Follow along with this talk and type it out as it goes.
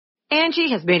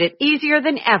Angie has made it easier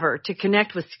than ever to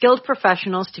connect with skilled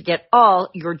professionals to get all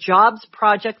your jobs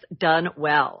projects done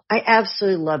well. I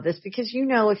absolutely love this because,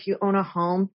 if you own a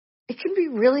home, it can be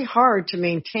really hard to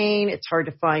maintain. It's hard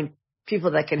to find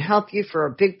people that can help you for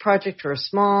a big project or a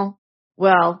small.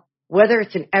 Well, whether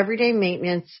it's in everyday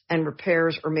maintenance and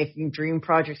repairs or making dream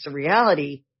projects a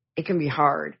reality, it can be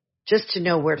hard just to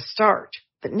know where to start.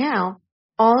 But now,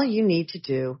 all you need to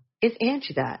do is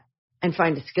Angie that and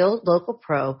find a skilled local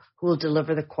pro who will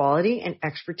deliver the quality and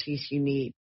expertise you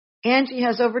need. Angie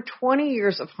has over 20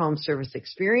 years of home service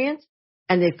experience,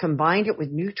 and they've combined it with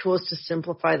new tools to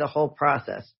simplify the whole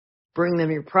process. Bring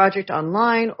them your project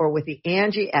online or with the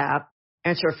Angie app,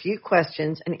 answer a few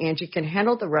questions, and Angie can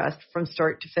handle the rest from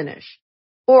start to finish.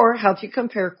 Or help you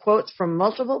compare quotes from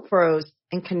multiple pros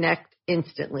and connect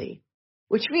instantly,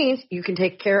 which means you can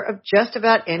take care of just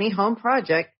about any home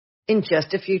project in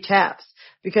just a few taps.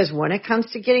 Because when it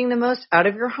comes to getting the most out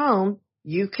of your home,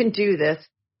 you can do this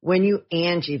when you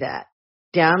Angie that.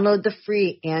 Download the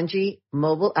free Angie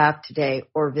mobile app today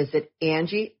or visit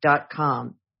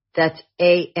Angie.com. That's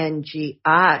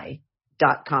ANGI.com.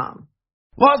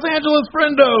 Los Angeles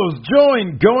friendos,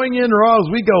 join Going In Raw as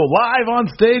we go live on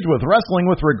stage with Wrestling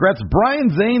with Regrets Brian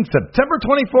Zane September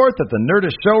 24th at the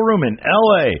Nerdist Showroom in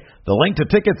L.A. The link to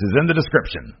tickets is in the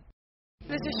description.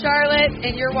 This is Charlotte,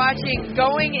 and you're watching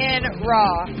Going In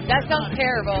Raw. That sounds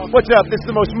terrible. What's up? This is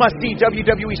the most must-see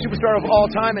WWE superstar of all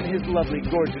time and his lovely,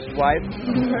 gorgeous wife,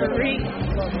 Marie.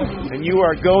 And you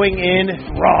are going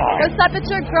in Raw. What's up? It's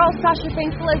your girl, Sasha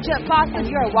Banks, legit boss, and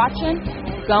you are watching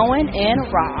Going In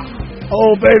Raw.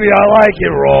 Oh, baby, I like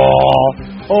it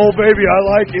raw. Oh, baby, I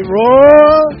like it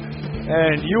raw.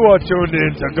 And you are tuned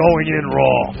in to Going In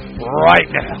Raw right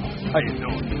now. How you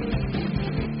doing?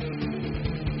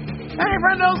 Hey,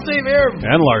 friendo, Steve here.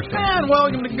 And Larson. And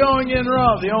welcome to Going In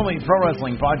Raw, the only pro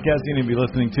wrestling podcast you need to be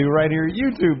listening to right here,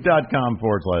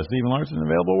 youtube.com/Stephen Larson,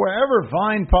 available wherever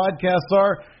fine podcasts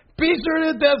are. Be sure to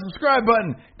hit that subscribe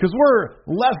button, because we're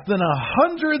less than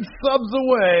 100 subs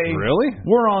away. Really?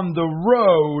 We're on the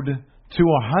road to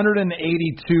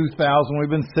 182,000.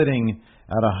 We've been sitting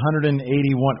at 181.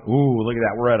 Ooh, look at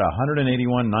that. We're at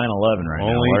 181,911 right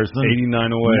now, Larson.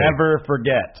 89 away. Never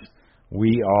forget,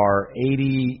 we are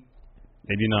 89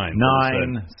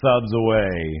 subs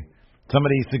away.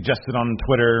 Somebody suggested on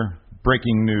Twitter,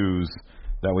 breaking news,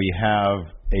 that we have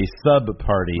a sub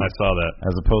party. I saw that.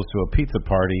 As opposed to a pizza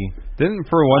party. Didn't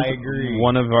for once I agree.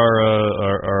 one of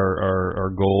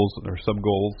our goals, our sub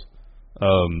goals,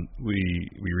 we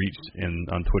reached and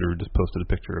on Twitter just posted a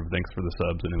picture of thanks for the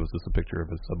subs, and it was just a picture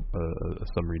of a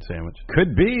submarine sandwich.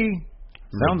 Could be.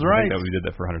 Sounds right. I think that we did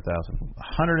that for 100,000.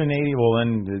 180. Well,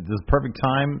 then this perfect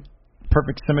time.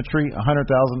 Perfect symmetry, 100,000,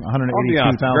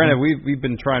 182,000. Granted, we've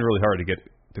been trying really hard to get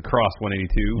to cross 182.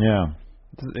 Yeah.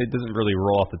 It doesn't really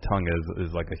roll off the tongue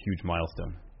as like a huge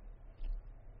milestone.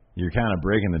 You're kind of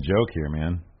breaking the joke here,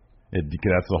 man.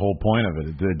 That's the whole point of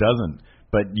it. It doesn't.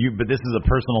 But this is a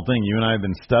personal thing. You and I have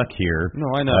been stuck here at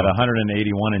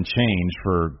 181 and change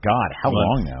for, God, how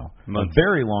long now? Months. A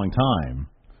very long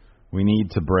time. We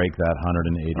need to break that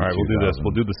 182. All right, we'll do this.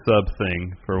 We'll do the sub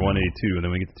thing for 182, and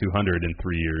then we get to 200 in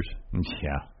 3 years.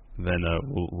 Yeah. Then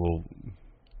we'll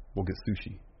get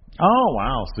sushi. Oh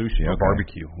wow, sushi. Or okay.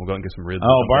 barbecue. We'll go and get some ribs.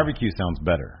 Oh, barbecue sounds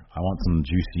better. I want some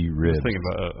juicy ribs. I was thinking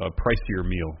about a pricier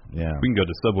meal. Yeah. We can go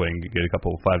to Subway and get a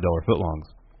couple of $5 footlongs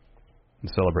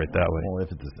and celebrate that way. Well,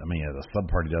 if it's, the sub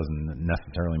party doesn't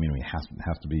necessarily mean we has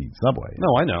to be Subway.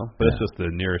 No, I know, but it's just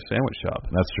the nearest sandwich shop.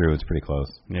 That's true. It's pretty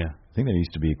close. Yeah. I think there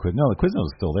used to be a Quiznos. No, the Quiznos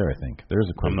is still there, I think. There's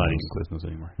a Quiznos. I'm not eating Quiznos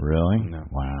anymore. Really? No.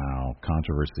 Wow.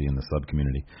 Controversy in the sub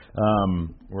community.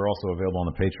 We're also available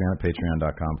on the Patreon at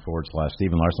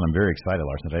patreon.com/Stephen Larson. I'm very excited,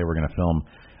 Larson. Today we're going to film.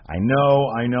 I know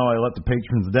I let the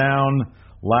patrons down.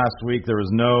 Last week there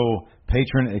was no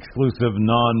patron exclusive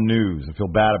non-news. I feel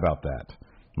bad about that.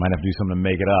 Might have to do something to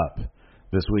make it up.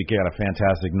 This week I got a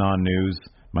fantastic non-news.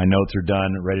 My notes are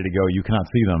done, ready to go. You cannot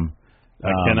see them. I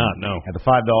cannot, no. At the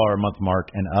 $5 a month mark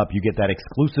and up, you get that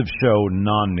exclusive show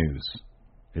non-news.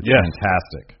 It's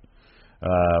fantastic.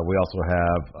 We also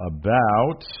have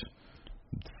about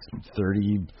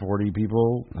 30, 40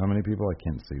 people. How many people? I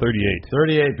can't see. 38.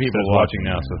 38 people watching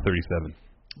now, so 37.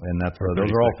 And that's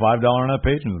those are all $5 and up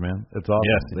patrons, man. It's awesome.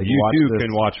 Yes, you too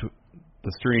can watch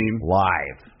the stream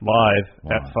live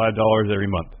at $5 every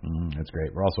month. That's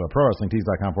great. We're also at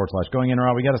ProWrestlingTees.com/Going In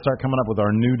Raw. We got to start coming up with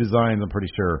our new designs. I'm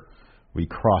pretty sure we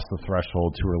crossed the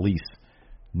threshold to release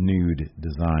nude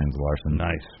designs, Larson.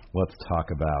 Nice. Let's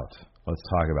talk about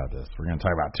this. We're going to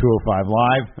talk about 205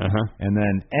 Live and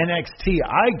then NXT.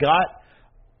 I got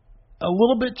a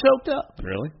little bit choked up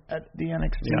Really? at the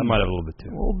NXT. Yeah, I might have a little bit too.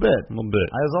 A little bit. A little bit.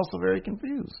 I was also very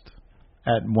confused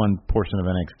at one portion of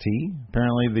NXT.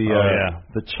 Apparently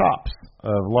the chops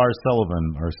of Lars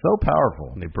Sullivan are so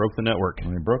powerful. They broke the network.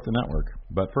 And they broke the network.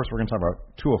 But first we're going to talk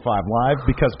about 205 Live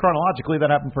because chronologically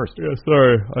that happened first. Yeah,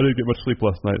 sorry. I didn't get much sleep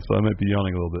last night, so I might be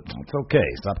yawning a little bit. It's okay.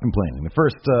 Stop complaining. The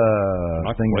first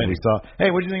thing that we saw. Hey,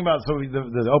 what do you think about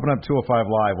the open up 205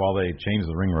 Live while they changed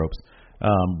the ring ropes?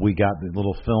 We got the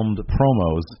little filmed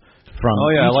promos from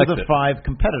each of the 5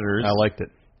 competitors. I liked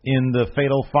it. In the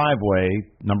Fatal 5-Way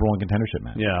number 1 contendership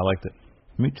match. Yeah, I liked it.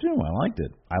 Me too. I liked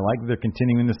it. I like they're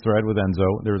continuing this thread with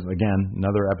Enzo. There's, again,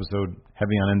 another episode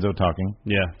heavy on Enzo talking.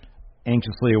 Yeah.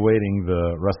 Anxiously awaiting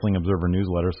the Wrestling Observer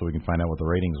newsletter so we can find out what the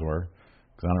ratings were.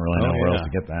 Because I don't really know where else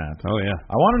to get that. Oh, yeah.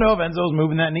 I want to know if Enzo's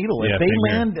moving that needle. If they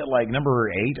land at like number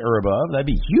 8 or above, that'd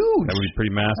be huge. That would be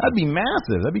pretty massive. That'd be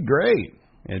massive. That'd be great.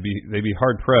 They'd be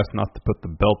hard pressed not to put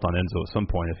the belt on Enzo at some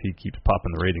point if he keeps popping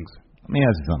the ratings. Let me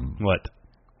ask you something. What?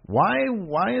 Why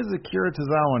is Akira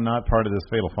Tozawa not part of this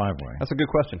Fatal 5-Way? That's a good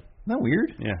question. Isn't that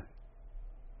weird? Yeah.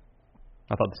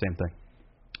 I thought the same thing.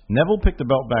 Neville picked the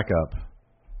belt back up,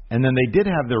 and then they did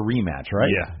have their rematch,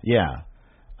 right? Yeah.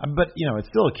 But, it's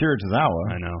still Akira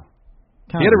Tozawa. I know.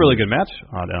 He had a really good match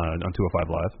on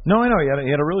 205 Live. No, I know. He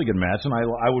had a really good match, and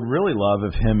I would really love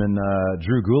if him and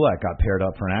Drew Gulak got paired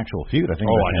up for an actual feud. I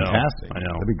think that'd be fantastic. I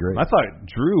know. That'd be great. I thought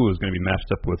Drew was going to be matched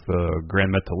up with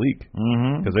Grand Metalik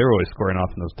because they were always scoring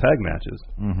off in those tag matches.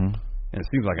 Mm-hmm. And it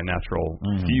seems like a natural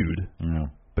feud.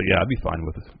 Yeah. But yeah, I'd be fine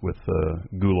with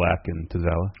Gulak and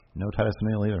Tozawa. No Titus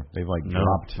O'Neil either. They've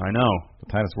dropped. I know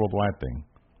the Titus Worldwide thing.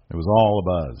 It was all a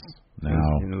buzz.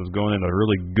 It was going in a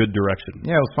really good direction.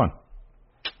 Yeah, it was fun.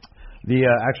 The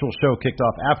actual show kicked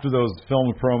off after those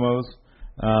filmed promos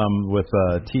with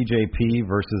TJP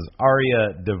versus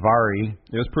Arya Daivari.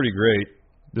 It was pretty great.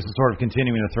 This is sort of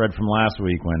continuing the thread from last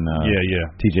week when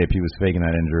TJP was faking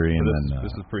that injury. This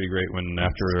is pretty great when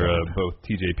after both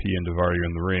TJP and Daivari are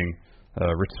in the ring,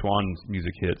 Rich Swann's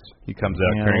music hits. He comes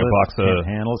out carrying a box of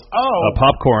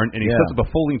popcorn, and he sets up a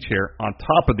folding chair on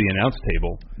top of the announce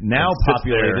table. Now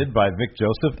populated by Vic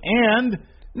Joseph and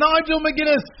Nigel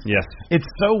McGuinness. Yes. It's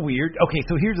so weird. Okay,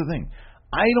 so here's the thing.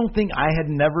 I don't think I had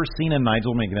never seen a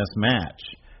Nigel McGuinness match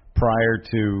prior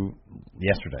to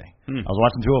yesterday. I was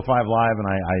watching 205 Live,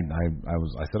 and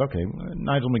I said, okay,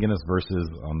 Nigel McGuinness versus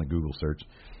on the Google search.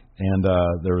 And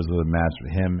there was a match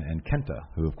with him and Kenta,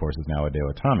 who, of course, is now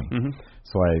Hideo Itami. Mm-hmm.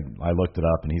 So I looked it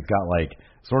up, and he's got,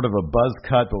 sort of a buzz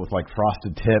cut, but with,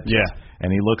 frosted tips. Yeah.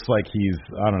 And he looks like he's,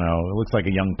 I don't know, it looks like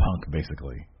a young Punk,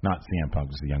 basically. Not CM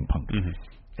Punk, just a young Punk. Mm-hmm.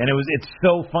 And it's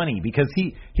so funny, because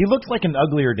he looks like an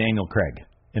uglier Daniel Craig,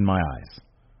 in my eyes.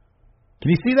 Can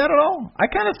you see that at all? I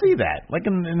kind of see that.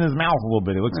 In his mouth a little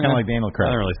bit. It looks kind of like Daniel Craig.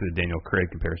 I don't really see the Daniel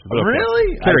Craig comparison. But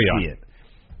really? Carry on. See it.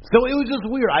 So it was just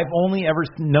weird. I've only ever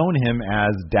known him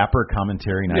as dapper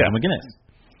commentary Nigel McGuinness.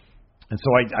 And so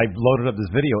I loaded up this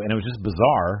video, and it was just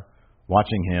bizarre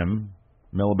watching him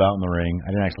mill about in the ring. I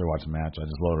didn't actually watch the match. I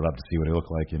just loaded up to see what he looked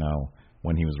like,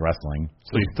 when he was wrestling.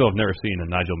 So you still have never seen a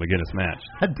Nigel McGuinness match?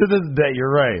 To this day,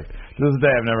 you're right. To this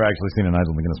day, I've never actually seen a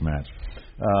Nigel McGuinness match.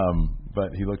 But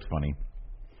he looked funny.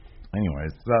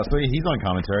 Anyways, so he's on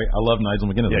commentary. I love Nigel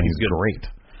McGuinness. Yeah, he's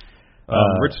great.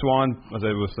 Rich Swann, as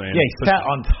I was saying. Yeah, he sat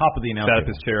on top of the announce table. Sat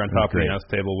up his chair on top of the announce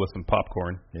table with some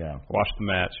popcorn. Yeah. Watched the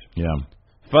match. Yeah.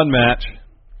 Fun match.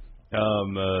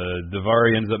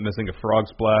 Daivari ends up missing a frog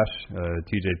splash.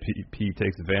 TJP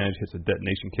takes advantage, hits a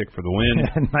detonation kick for the win.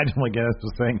 And Nigel McGuinness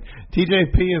was saying,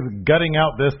 TJP is gutting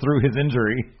out this through his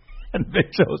injury. And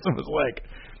Vic Joseph was like,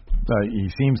 he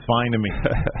seems fine to me.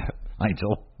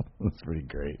 Nigel. That's pretty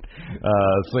great.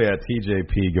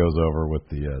 TJP goes over with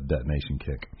the detonation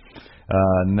kick.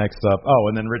 Next up,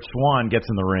 and then Rich Swann gets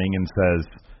in the ring and says,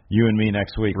 you and me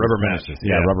next week. Rubber match.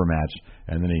 Yeah, rubber match.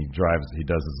 And then he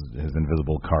does his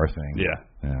invisible car thing. Yeah.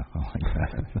 Yeah, I like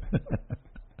that.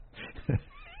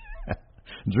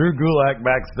 Drew Gulak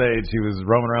backstage, he was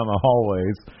roaming around the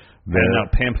hallways. Handing out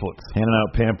pamphlets.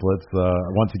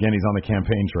 Once again, he's on the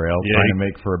campaign trail trying to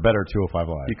make for a better 205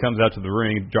 Live. He comes out to the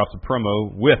ring, drops a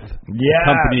promo with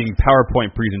accompanying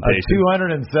PowerPoint presentation. A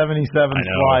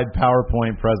 277-slide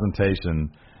PowerPoint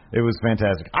presentation. It was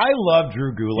fantastic. I love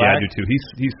Drew Gulak. Yeah, I do too.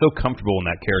 He's so comfortable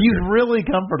in that character. He's really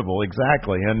comfortable,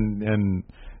 exactly. And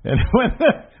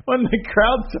when the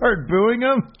crowd started booing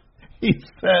him, he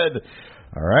said,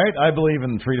 "All right, I believe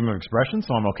in freedom of expression,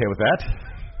 so I'm okay with that."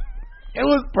 It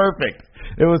was perfect.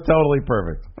 It was totally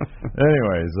perfect.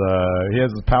 Anyways, he has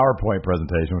his PowerPoint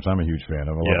presentation, which I'm a huge fan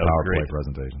of. I love PowerPoint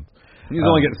presentations. He's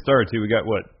only getting started, too. We got,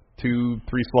 2-3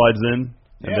 slides in?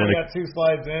 And then we got 2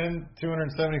 slides in,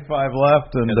 275 left,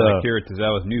 and then Akira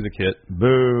Tozawa's music hit.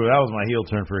 Boo! That was my heel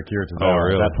turn for Akira Tozawa. Oh,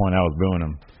 really? At that point, I was booing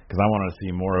him because I wanted to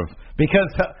see more of. Because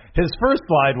his first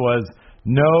slide was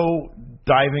no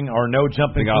diving or no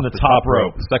jumping off from the top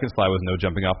rope. The second slide was no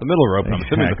jumping off the middle rope. And I'm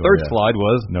assuming the third slide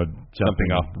was no jumping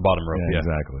off the bottom rope. Yeah,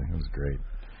 exactly. It was great.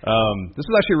 This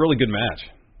was actually a really good match.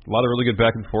 A lot of really good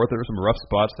back and forth. There were some rough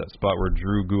spots. That spot where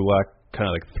Drew Gulak kind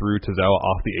of like threw Tozawa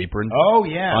off the apron. Oh,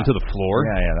 yeah. Onto the floor.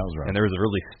 Yeah, that was rough. And there was a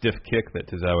really stiff kick that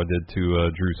Tozawa did to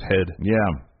Drew's head. Yeah.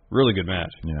 Really good match.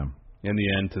 Yeah. In the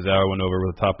end, Tozawa went over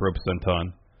with a top rope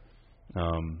senton.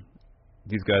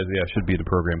 These guys, should be the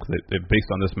program because based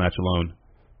on this match alone,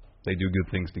 they do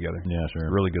good things together. Yeah, sure.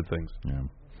 Really good things. Yeah.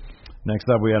 Next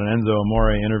up, we had an Enzo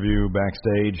Amore interview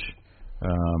backstage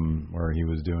where he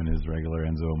was doing his regular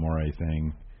Enzo Amore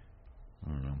thing. I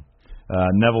don't know.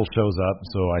 Neville shows up,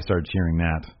 so I started cheering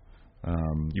that.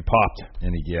 You popped.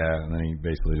 And then he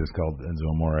basically just called Enzo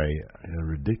Amore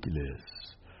ridiculous.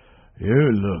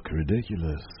 You look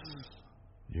ridiculous.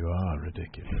 You are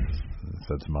ridiculous.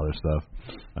 Said some other stuff.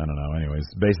 I don't know. Anyways,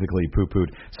 basically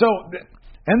poo-pooed. So,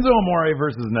 Enzo Amore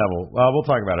versus Neville. We'll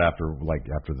talk about it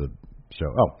after the show.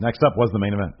 Oh, next up was the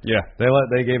main event. Yeah.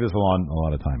 They gave us a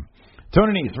lot of time.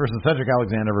 Tony Nese versus Cedric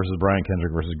Alexander versus Brian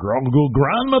Kendrick versus Grand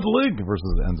Metal League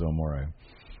versus Enzo Amore.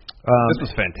 This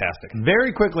was fantastic.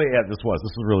 Very quickly, this was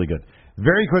really good.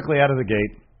 Very quickly out of the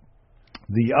gate,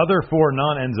 the other 4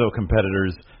 non-Enzo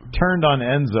competitors turned on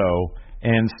Enzo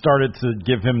and started to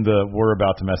give him the "we're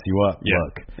about to mess you up"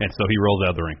 look. And so he rolls out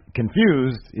of the ring.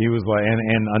 Confused, he was like,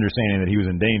 and understanding that he was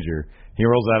in danger, he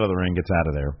rolls out of the ring, gets out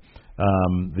of there.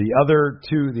 The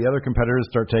other competitors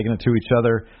start taking it to each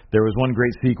other. There was one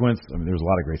great sequence. I mean, there was a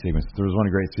lot of great sequences. There was one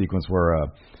great sequence where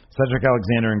Cedric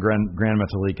Alexander and Grand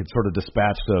Metalik had sort of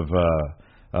dispatched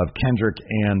of Kendrick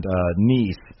and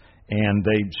Nese, and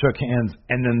they shook hands,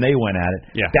 and then they went at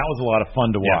it. Yeah. That was a lot of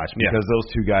fun to watch because those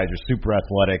 2 guys are super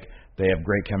athletic. They have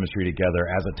great chemistry together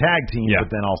as a tag team,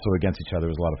 but then also against each other.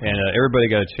 It was a lot of fun. And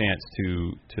everybody got a chance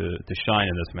to shine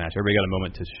in this match. Everybody got a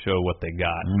moment to show what they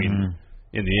got. I mean,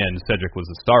 in the end, Cedric was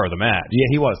the star of the match. Yeah,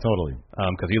 he was, totally.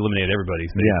 Because he eliminated everybody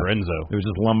except for Enzo. It was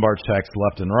just lumbar checks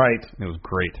left and right. It was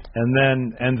great. And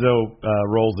then Enzo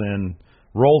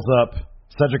rolls up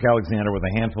Cedric Alexander with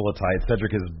a handful of tights.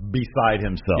 Cedric is beside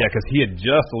himself. Yeah, because he had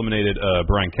just eliminated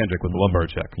Brian Kendrick with the lumbar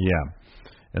check. Yeah.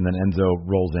 And then Enzo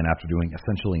rolls in after doing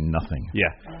essentially nothing.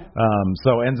 Yeah.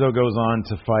 So Enzo goes on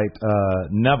to fight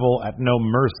Neville at No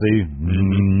Mercy.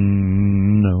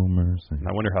 No Mercy. And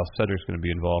I wonder how Cedric's going to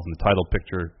be involved in the title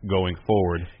picture going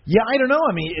forward. Yeah, I don't know.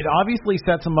 I mean, it obviously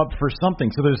sets him up for something.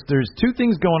 So there's 2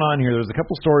 things going on here. There's a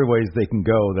couple storyways they can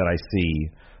go that I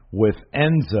see with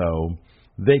Enzo.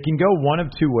 They can go one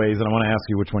of 2 ways, and I want to ask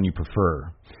you which one you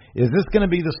prefer. Is this going to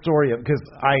be the story of, because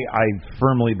I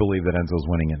firmly believe that Enzo's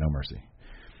winning at No Mercy.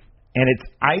 And it's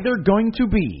either going to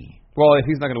be... Well, if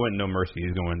he's not going to win No Mercy,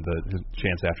 he's going to win his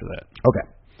chance after that. Okay.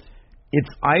 It's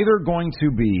either going to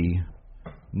be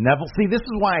Neville... See, this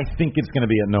is why I think it's going to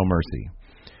be at No Mercy.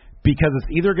 Because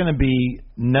it's either going to be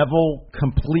Neville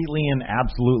completely and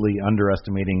absolutely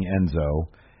underestimating Enzo...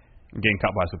 Getting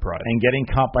caught by surprise. And getting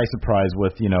caught by surprise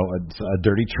with, a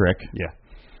dirty trick. Yeah.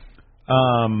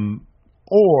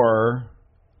 Or...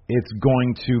 It's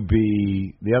going to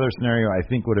be the other scenario. I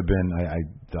think would have been. I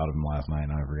thought of them last night,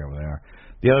 and I forget where they are.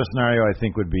 The other scenario I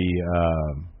think would be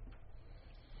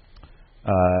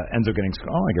Enzo getting.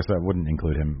 Oh, I guess that wouldn't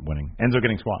include him winning. Enzo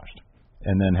getting squashed,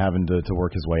 and then having to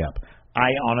work his way up. I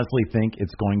honestly think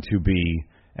it's going to be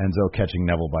Enzo catching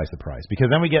Neville by surprise, because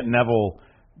then we get Neville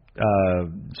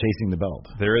chasing the belt.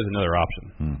 There is another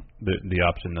option. The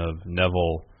option of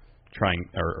Neville trying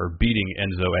or beating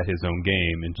Enzo at his own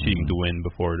game and cheating to win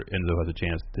before Enzo has a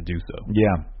chance to do so.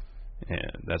 Yeah.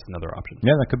 And that's another option.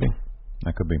 Yeah, that could be.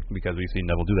 Because we've seen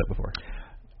Neville do that before.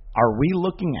 Are we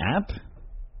looking at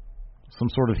some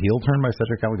sort of heel turn by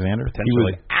Cedric Alexander? Potentially. He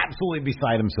was absolutely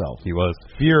beside himself. He was.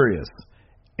 Furious.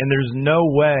 And there's no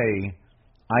way,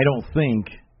 I don't think,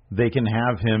 they can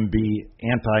have him be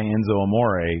anti-Enzo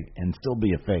Amore and still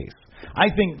be a face. I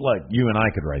think, look, you and I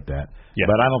could write that,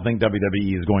 but I don't think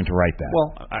WWE is going to write that.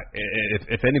 Well,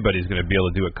 if anybody's going to be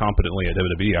able to do it competently at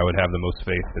WWE, I would have the most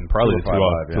faith in probably the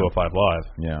 205 Live.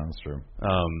 Yeah, that's true.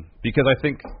 Because I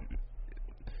think,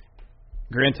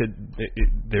 granted,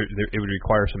 it would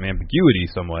require some ambiguity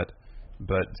somewhat,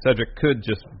 but Cedric could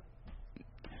just,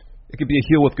 it could be a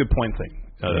heel with good point thing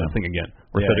again,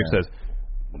 where Cedric says,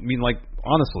 I mean, like,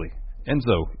 honestly,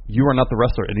 Enzo, you are not the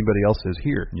wrestler anybody else is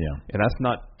here. Yeah. And that's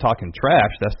not talking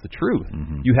trash. That's the truth.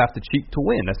 Mm-hmm. You have to cheat to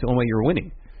win. That's the only way you're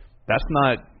winning. That's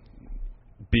not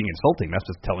being insulting. That's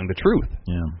just telling the truth.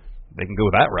 Yeah. they can go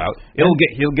that route.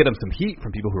 He'll get him some heat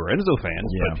from people who are Enzo fans,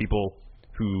 but people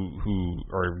who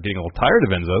are getting a little tired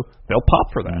of Enzo, they'll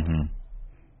pop for that.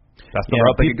 That's the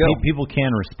route they could go. People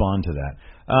can respond to that.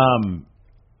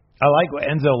 I like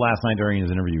Enzo last night during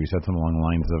his interview. He said something along the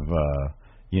lines of,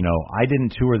 I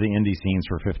didn't tour the indie scenes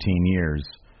for 15 years,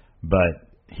 but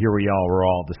here we are. We're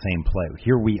all at the same place.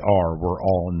 Here we are. We're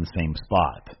all in the same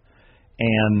spot.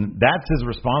 And that's his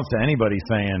response to anybody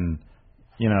saying,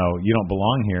 you don't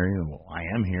belong here. Well, I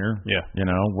am here. Yeah.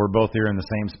 We're both here in the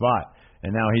same spot.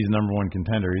 And now he's number one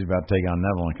contender. He's about to take on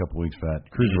Neville in a couple weeks for that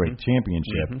Cruiserweight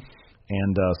Championship.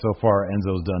 And so far,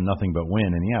 Enzo's done nothing but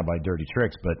win. And, by dirty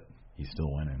tricks, but he's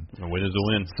still winning. A win is a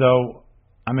win. So,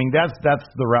 that's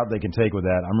the route they can take with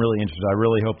that. I'm really interested. I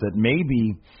really hope that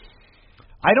maybe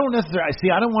 – I don't necessarily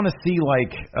 – I don't want to see,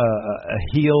 a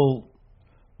heel –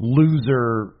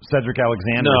 loser Cedric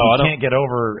Alexander who can't get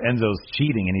over Enzo's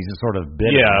cheating and he's just sort of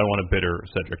bitter. Yeah, I don't want a bitter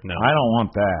Cedric. No, I don't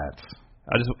want that.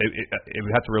 It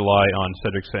would have to rely on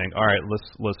Cedric saying, "All right,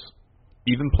 let's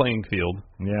even playing field."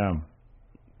 Yeah.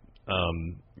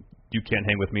 You can't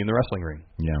hang with me in the wrestling ring.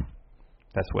 Yeah.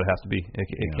 That's what it has to be.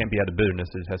 It can't be out of bitterness.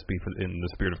 It has to be in the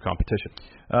spirit of competition.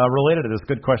 Related to this,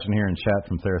 good question here in chat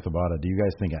from Sarah Thabata. Do you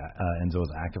guys think Enzo is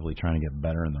actively trying to get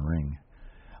better in the ring?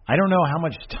 I don't know how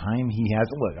much time he has.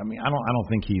 Look, I don't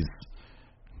think he's.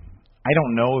 I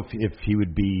don't know if he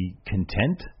would be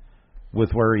content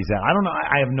with where he's at. I don't know.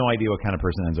 I have no idea what kind of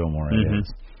person Enzo Amore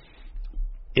is.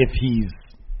 If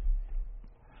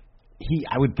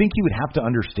I would think he would have to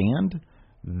understand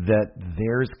that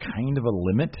there's kind of a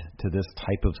limit to this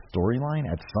type of storyline.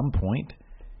 At some point,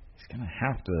 he's going to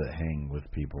have to hang with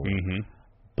people.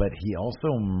 But he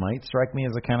also might strike me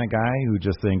as the kind of guy who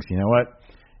just thinks, you know what?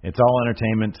 It's all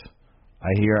entertainment.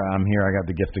 I'm here. I got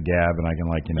the gift of gab, and I can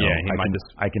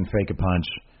I can fake a punch,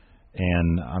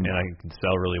 and I can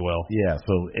sell really well. Yeah,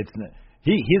 so it's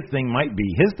his thing might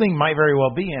very well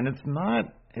be, and it's not.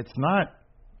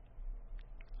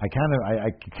 I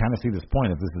kind of see this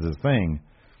point. If this is his thing,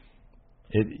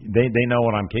 they know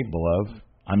what I'm capable of.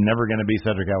 I'm never going to be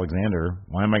Cedric Alexander.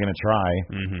 Why am I going to try?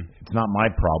 It's not my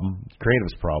problem. It's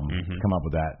Creative's problem. Come up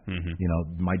with that.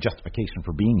 My justification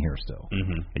for being here still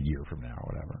a year from now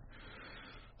or whatever.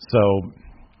 So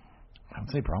I would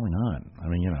say probably not.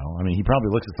 He probably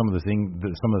looks at some of the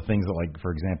things that, like,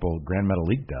 for example, Grand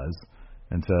Metalik does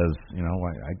and says,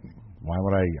 why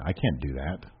would I can't do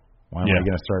that. Why am I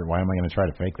going to start? Why am I going to try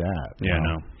to fake that?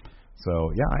 No.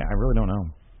 So I really don't know.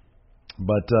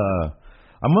 But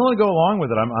I'm willing to go along with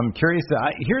it. I'm curious.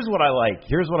 Here's what I like.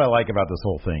 Here's what I like about this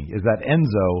whole thing is that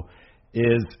Enzo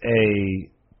is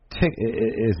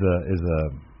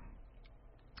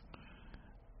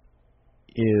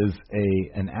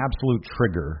an absolute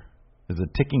trigger, is a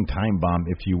ticking time bomb,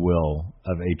 if you will,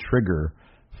 of a trigger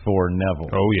for Neville.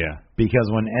 Oh yeah.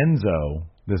 Because when Enzo,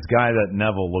 this guy that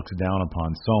Neville looks down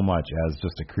upon so much as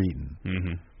just a cretin.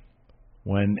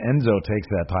 When Enzo takes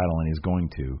that title, and he's going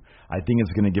to, I think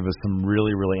it's going to give us some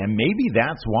really, and maybe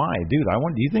that's why, dude.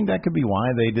 Do you think that could be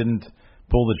why they didn't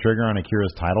pull the trigger on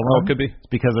Akira's title run? Oh, it could be. It's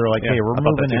because they're like, hey, we're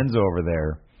moving Enzo over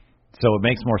there, so it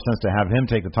makes more sense to have him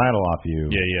take the title off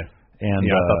you. Yeah. And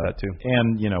I thought that too.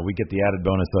 And we get the added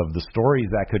bonus of the stories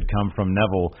that could come from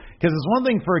Neville, because it's one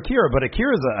thing for Akira, but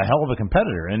Akira's a hell of a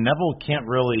competitor, and Neville can't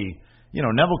really.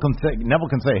 Neville can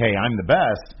say, "Hey, I'm the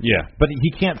best." Yeah. But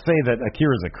he can't say that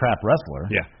Akira's a crap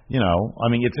wrestler. Yeah.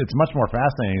 It's much more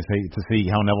fascinating to see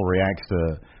how Neville reacts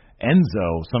to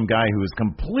Enzo, some guy who is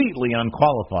completely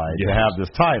unqualified to have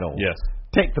this title. Yes.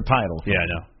 Take the title. Yeah, I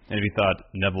know. And if he thought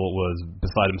Neville was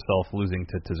beside himself losing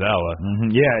to Tozawa,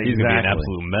 he's going to be an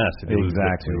absolute mess. If he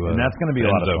exactly. To, and that's going to be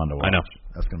a lot of fun to watch. I know.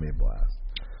 That's going to be a blast.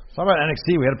 So how about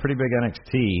NXT? We had a pretty big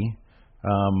NXT.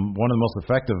 One of the most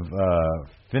effective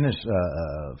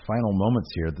final moments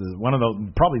here.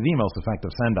 Probably the most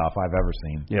effective send-off I've ever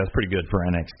seen. Yeah, it's pretty good for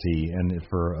NXT, and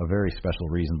for a very special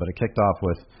reason. But it kicked off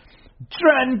with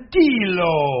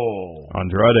Tranquilo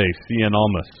Andrade Cien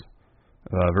Almas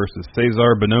versus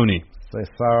Cesar Bononi.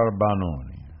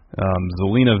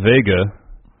 Zelina Vega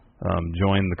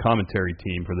joined the commentary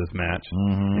team for this match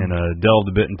and delved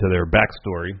a bit into their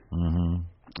backstory.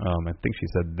 I think she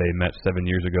said they met 7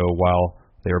 years ago while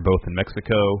they were both in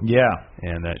Mexico. Yeah.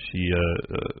 And that she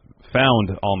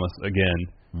found Almas again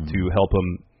to help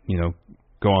him,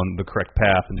 go on the correct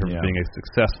path in terms of being a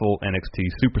successful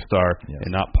NXT superstar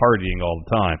and not partying all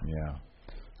the time. Yeah.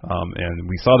 And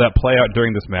we saw that play out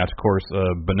during this match. Of course,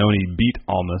 Bononi beat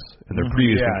Almas in their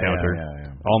previous encounter.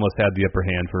 Almas had the upper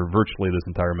hand for virtually this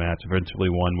entire match, eventually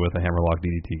won with a hammerlock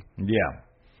DDT. Yeah.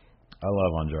 I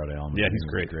love Andrade Almas. Yeah, he's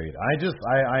great. I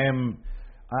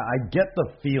get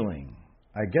the feeling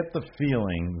I get the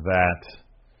feeling that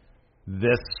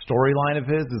this storyline of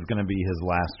his is going to be his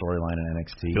last storyline in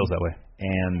NXT. Feels that way.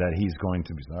 And that he's going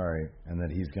to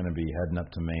be heading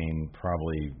up to Maine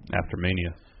probably after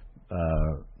Mania.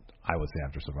 I would say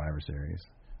after Survivor Series.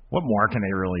 What more can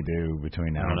they really do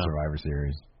between now and Survivor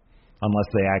Series? Unless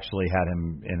they actually had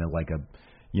him in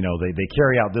they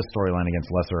carry out this storyline against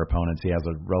lesser opponents. He has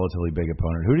a relatively big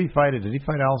opponent. Who did he fight? Did he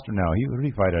fight Alistair? No. Who did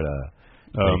he fight at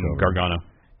Gargano.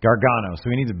 Gargano. So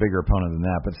he needs a bigger opponent than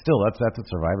that. But still, that's a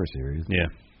Survivor Series. Yeah.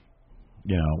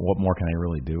 What more can they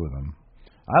really do with him?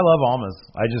 I love Almas.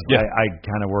 I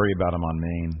kind of worry about him on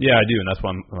Maine. Yeah, I do, and that's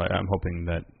why I'm hoping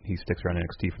that he sticks around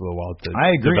NXT for a little while to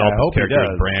I agree. develop I hope his character, he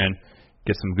does. his brand,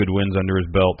 get some good wins under his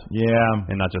belt. Yeah.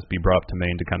 And not just be brought up to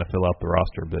Maine to kind of fill out the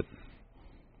roster, but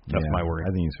that's my worry.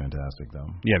 I think he's fantastic, though.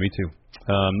 Yeah, me too.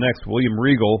 Next, William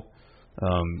Regal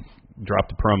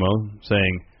dropped a promo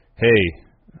saying, "Hey,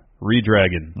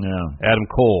 Redragon, Adam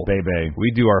Cole, Baby,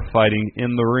 we do our fighting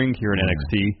in the ring here in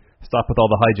NXT. Stop with all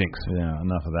the hijinks." Yeah,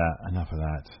 enough of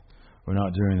that. We're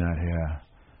not doing that here.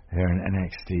 Here in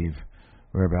NXT,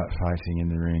 we're about fighting in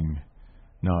the ring,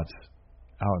 not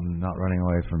running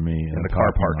away from me in the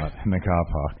car park. In the car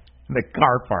park. In the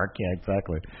car park, yeah,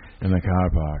 exactly. In the car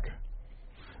park.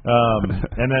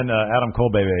 And then Adam Cole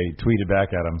Baby tweeted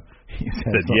back at him. He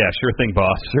said, "Yeah, sure thing,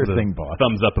 boss. Sure thing, boss."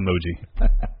 Thumbs up emoji.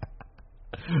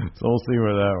 So we'll see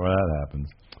where that happens.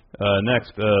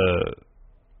 Next,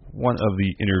 one of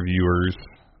the interviewers.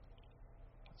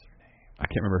 What's her name? I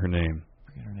can't remember her name.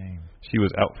 Forget her name. She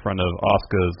was out front of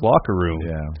Asuka's locker room.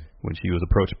 Yeah. When she was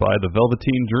approached by the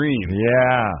Velveteen Dream.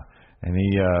 Yeah. And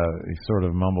he sort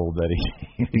of mumbled that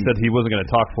he said he wasn't going to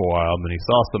talk for a while, but he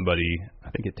saw somebody, I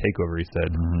think at TakeOver he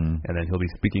said, and then he'll be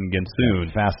speaking again soon.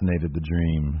 That fascinated the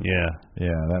Dream. Yeah.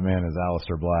 Yeah, that man is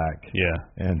Aleister Black. Yeah.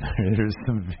 And there's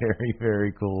some very,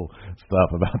 very cool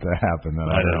stuff about to happen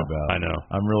that I heard about. I know.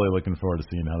 I'm really looking forward to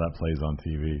seeing how that plays on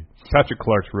TV. Patrick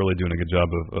Clark's really doing a good job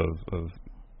of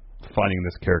finding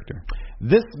this character.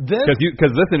 Because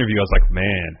this interview, I was like,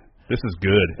 man, this is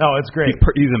good. Oh, it's great.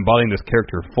 He's embodying this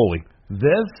character fully.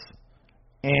 This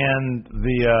and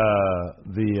the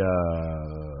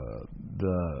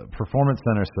Performance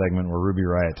Center segment where Ruby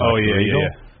Riott talked to Regal,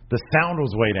 the sound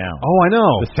was way down. Oh, I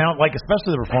know. The sound,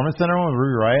 especially the Performance Center one with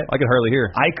Ruby Riott, I could hardly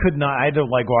hear. I could not. I had to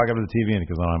walk up to the TV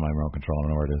because I don't have my remote control. I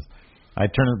don't know where it is.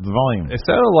 I turned up the volume. It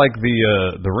sounded like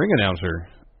the ring announcer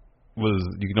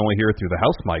you can only hear it through the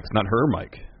house mics, not her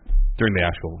mic, during the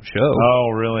actual show.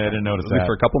 Oh, really? I didn't notice that. At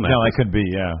least for a couple matches. No, that could be,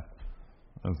 yeah.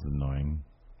 That's annoying.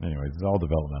 Anyways, it's all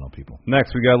developmental people.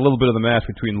 Next, we got a little bit of the match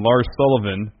between Lars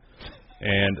Sullivan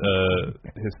and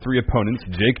his three opponents,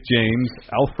 Jake James,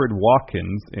 Alfred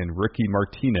Watkins, and Ricky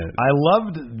Martinez. I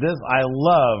loved this. I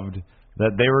loved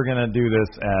that they were going to do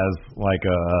this as like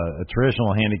a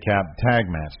traditional handicap tag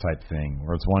match type thing,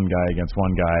 where it's one guy against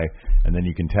one guy, and then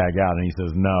you can tag out. And he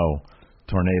says, "No,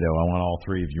 Tornado, I want all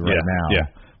three of you right now." Yeah.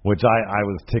 Which I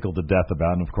was tickled to death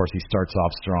about, and of course he starts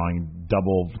off strong,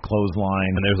 double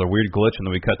clothesline. And there's a weird glitch, and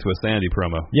then we cut to a Sanity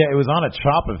promo. Yeah, it was on a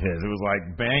chop of his. It was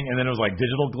like bang, and then it was like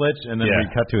digital glitch, and then we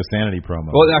cut to a Sanity promo.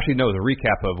 Well, actually, no, it was a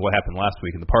recap of what happened last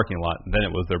week in the parking lot, and then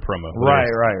it was their promo. Right.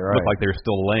 Looked like they were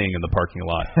still laying in the parking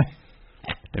lot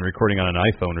and recording on an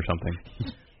iPhone or something.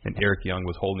 And Eric Young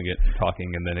was holding it, talking,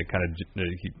 and then it kind of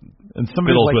and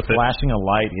somebody was like flashing a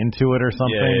light into it or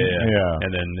something. Yeah.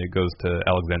 And then it goes to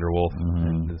Alexander Wolf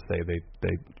and to say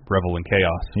they revel in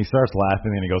chaos. He starts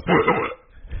laughing and he goes,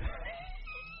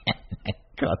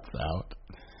 cuts out.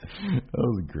 That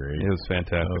was great. It was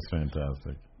fantastic. That was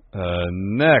fantastic.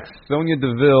 Next, Sonya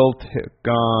Deville took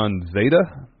on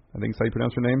Zeta. I think that's how you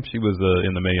pronounce her name. She was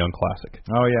in the Mae Young Classic.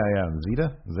 Oh yeah.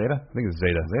 Zeta. I think it's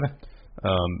Zeta.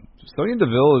 Sonya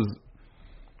Deville is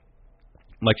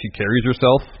like she carries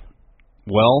herself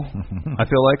well. I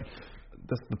feel like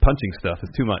the punching stuff is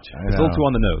too much. It's a little too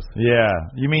on the nose. Yeah,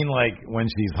 you mean like when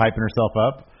she's hyping herself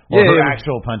up? Or her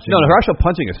actual punching? No, her actual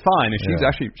punching is fine. And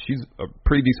she's a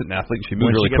pretty decent athlete. She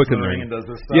moves really quick in the ring. And does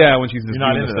this stuff? Yeah, when she's just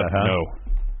not doing into this that, stuff. huh? No.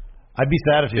 I'd be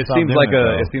sad if she stopped doing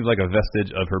it seems like a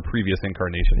vestige of her previous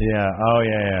incarnation. Yeah. Oh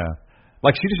yeah.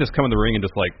 Like she just come in the ring and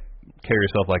just like carry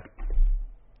herself like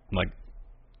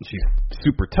she's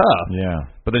super tough. Yeah.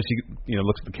 But then she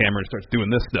looks at the camera and starts doing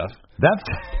this stuff.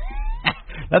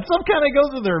 That stuff kind of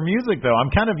goes with her music, though. I'm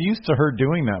kind of used to her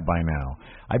doing that by now.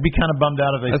 I'd be kind of bummed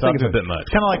out if they stopped. I think it's a bit much.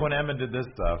 It's kind of like when Emma did this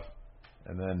stuff,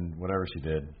 and then whatever she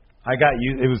did. I got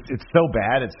used. It's so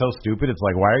bad. It's so stupid. It's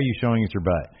like, why are you showing us your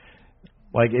butt?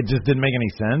 Like it just didn't make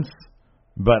any sense.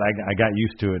 But I got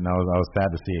used to it, and I was sad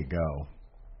to see it go.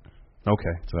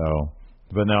 Okay. So.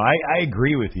 But no, I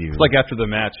agree with you. It's like after the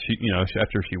match,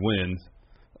 after she wins,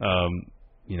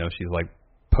 she's like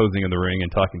posing in the ring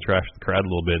and talking trash to the crowd a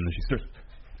little bit, and then she starts.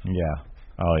 Yeah.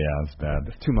 Oh yeah, that's bad.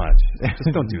 It's too much.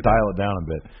 Just don't do that. Dial it down a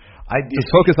bit.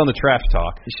 Just focus on the trash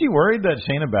talk. Is she worried that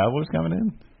Shayna Baszler's coming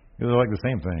in? They're like the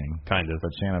same thing. Kind of.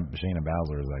 But Shayna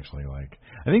Baszler is actually like,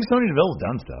 I think Sonya Deville's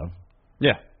done stuff.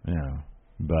 Yeah. Yeah.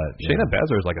 But Shayna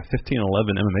Baszler is like a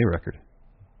 15-11 MMA record.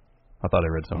 I thought I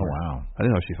read somewhere. Oh wow. I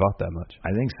didn't know she fought that much.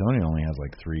 I think Sonya only has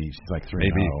like 3. She's like 3-0.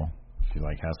 Maybe. She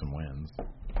like has some wins,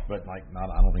 but like not.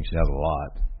 I don't think she has a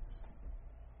lot.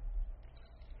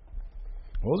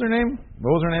 What was her name?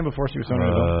 What was her name before she was Sonya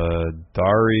Deville?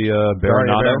 Daria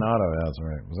Baronato. Baronato. That's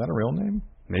right. Was that a real name?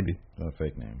 Maybe. Is that a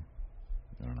fake name?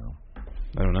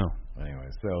 I don't know. Anyway,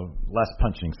 so less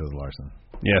punching, says Larson.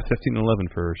 Yeah, 15-11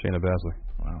 for Shayna Baszler.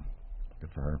 Wow, good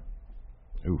for her.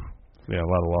 Ooh. Yeah, a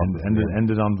lot of losses.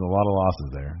 Ended on a lot of losses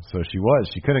there. So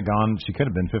she could have gone. She could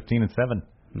have been 15-7.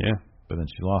 Yeah, but then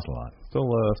she lost a lot. Still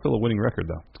a winning record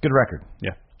though. It's a good record.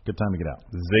 Yeah, good time to get out.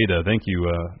 Zeta, thank you,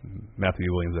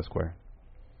 Matthew Williams Esquire.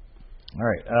 All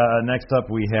right. Next up,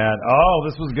 we had. Oh,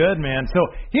 this was good, man. So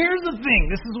here's the thing.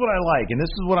 This is what I like, and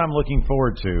this is what I'm looking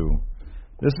forward to.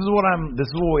 This is what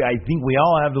I think we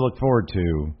all have to look forward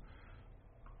to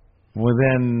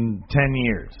within 10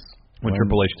 years. When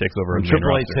Triple H takes over. When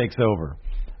Triple H takes over.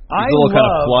 These little kind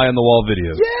of fly on the wall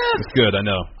videos. Yes, it's good. I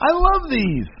know. I love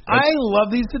these. I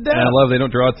love these to death. And I love they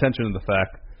don't draw attention to the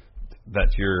fact that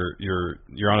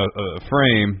you're on a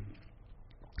frame,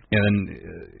 and then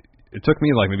it took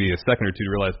me like maybe a second or two to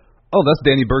realize, oh, that's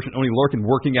Danny Burch and Oney Lorcan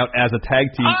working out as a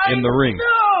tag team in the ring.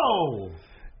 No.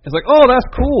 It's like, oh, that's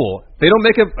cool. They don't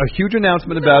make a huge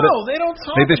announcement about it. No, they don't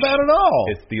talk about it at all.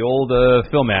 It's the old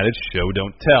film adage, show,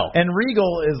 don't tell. And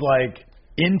Regal is like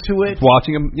into it.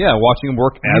 Watching him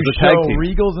work as a tag team.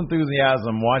 Regal's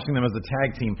enthusiasm, watching them as a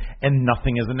tag team, and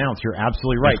nothing is announced. You're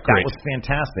absolutely right. That was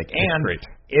fantastic. And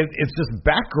it's just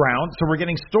background, so we're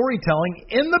getting storytelling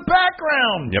in the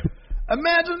background. Yep.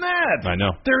 Imagine that. I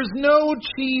know. There's no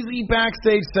cheesy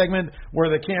backstage segment where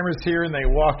the camera's here and they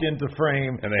walk into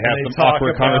frame and they have some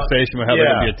awkward conversation about how they're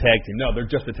going to be a tag team. No, they're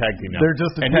just a tag team now. They're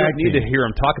just a tag team. And you need to hear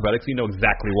them talk about it because you know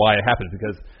exactly why it happened,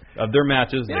 because of their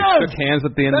matches. They shook hands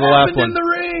at the end of the last one. In the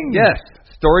ring. Yes.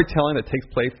 Storytelling that takes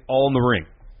place all in the ring.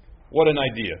 What an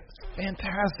idea.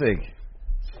 Fantastic.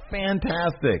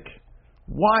 Fantastic.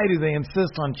 Why do they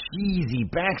insist on cheesy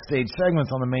backstage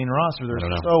segments on the main roster?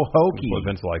 They're so hokey. That's what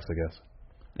Vince likes, I guess.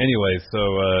 Anyway, so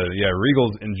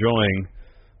Regal's enjoying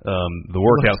the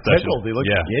workout session. He looks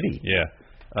giddy. Yeah.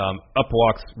 Up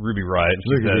walks Ruby Riott. And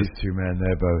Look at these two men.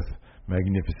 They're both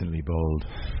magnificently bold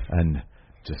and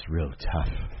just real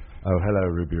tough. Oh, hello,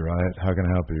 Ruby Riott. How can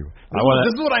I help you?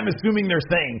 This is what I'm assuming they're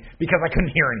saying because I couldn't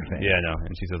hear anything. Yeah, no.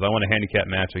 And she says, I want a handicap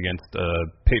match against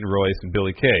Peyton Royce and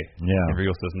Billie Kay. Yeah. And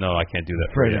Regal says, no, I can't do that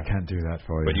for you. I can't do that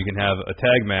for you. But you can have a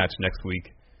tag match next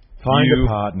week. Find a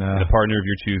partner. And a partner of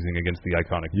your choosing against the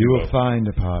iconic You will find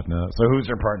a partner. So who's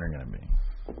your partner going to be?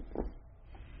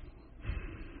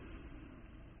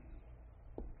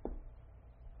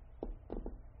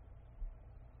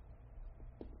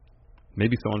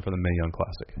 Maybe someone from the Mae Young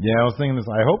Classic. Yeah, I was thinking this.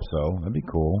 I hope so. That'd be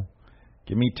cool.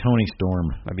 Give me Toni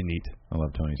Storm. That'd be neat. I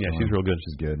love Toni Storm. Yeah, she's real good.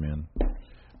 She's good, man.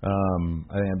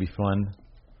 I think that'd be fun.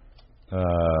 I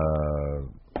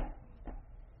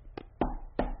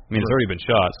mean, it's already been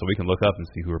shot, so we can look up and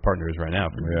see who her partner is right now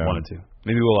if we wanted to.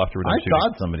 Maybe we'll after we're done shooting.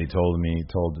 I thought somebody told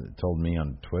me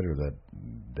on Twitter that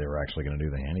they were actually going to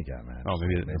do the handicap match. Oh,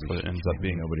 maybe that's what it ends up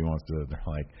being. Nobody wants to. They're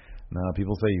like, no,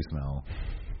 people say you smell.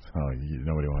 Oh,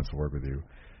 nobody wants to work with you.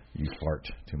 You fart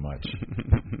too much.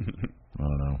 I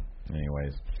don't know.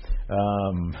 Anyways,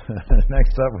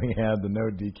 next up we had the no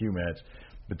DQ match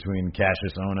between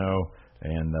Cassius Ohno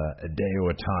and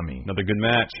Hideo Itami. Another good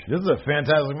match. This is a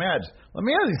fantastic match. Let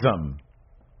me ask you something.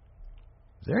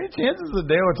 Is there any chances of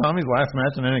Hideo Itami's last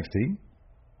match in NXT?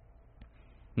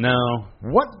 No.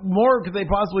 What more could they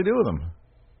possibly do with him?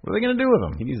 What are they going to do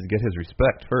with him? He needs to get his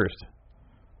respect first.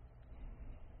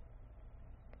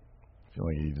 I feel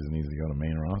like he just needs to go to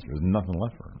main roster. There's nothing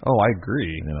left for him. Oh, I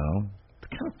agree. You know? It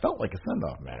kind of felt like a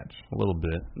send-off match. A little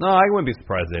bit. No, I wouldn't be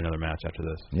surprised if they had another match after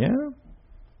this. Yeah?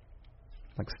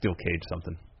 Like steel cage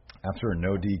something. After a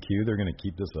no DQ, they're going to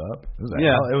keep this up? It was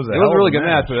a really good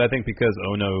match, but I think because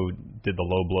Ono did the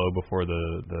low blow before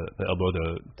the elbow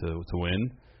to win,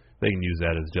 they can use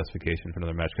that as justification for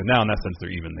another match. Because now, in that sense,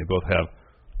 they're even. They both have,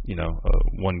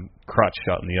 one crotch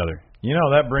shot in the other.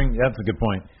 That's a good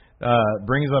point.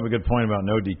 Brings up a good point about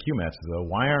no DQ matches, though.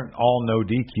 Why aren't all no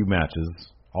DQ matches?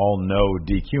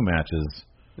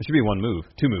 It should be one move,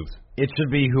 two moves. It should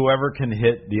be whoever can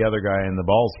hit the other guy in the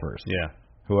balls first. Yeah.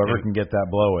 Whoever can get that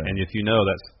blow in. And if you know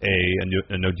that's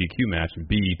a no DQ match, and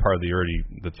B, part of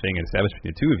the thing established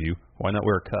between the two of you, why not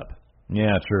wear a cup?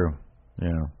 Yeah, true.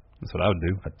 Yeah. That's what I would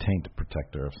do. A taint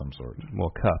protector of some sort. Well,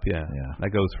 cup, yeah.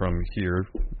 That goes from here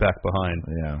back behind.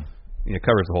 Yeah. It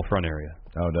covers the whole front area.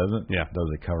 Oh, does it? Yeah. Does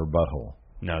it cover butthole?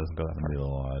 No, it doesn't go that far. That'd be a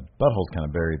little odd. Butthole's kind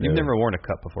of buried there. You've never worn a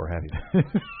cup before, have you?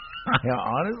 Yeah,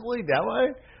 honestly, that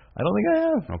way? I don't think I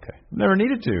have. Okay. Never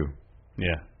needed to.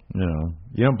 Yeah. No.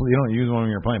 You don't use one when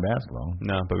you're playing basketball.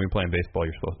 No, but when you're playing baseball,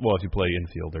 you're supposed. Well, if you play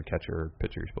infield or catcher or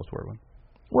pitcher, you're supposed to wear one.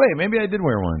 Wait, maybe I did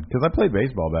wear one because I played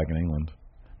baseball back in England.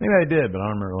 Maybe I did, but I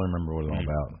don't really remember what it was all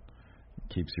about.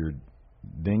 Keeps your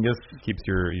dingus. Keeps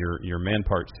your man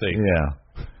part safe.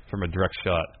 Yeah. From a direct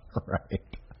shot. Right.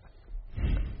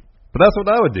 But that's what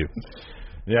I would do.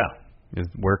 Yeah. Is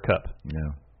wear a cup.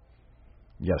 Yeah.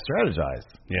 Yeah, strategize.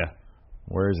 Yeah.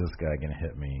 Where is this guy going to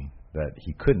hit me that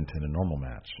he couldn't in a normal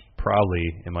match?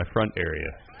 Probably in my front area.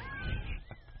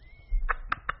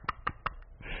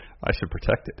 I should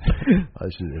protect it.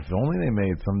 If only they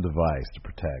made some device to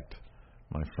protect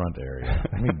my front area.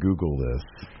 Let me Google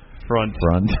this. Front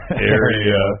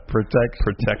area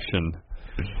protection.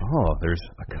 Oh, there's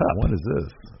a cup. What is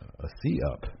this? A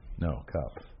C-up? No,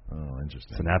 cup. Oh,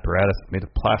 interesting. It's an apparatus made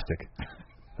of plastic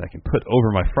that I can put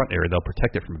over my front area. They'll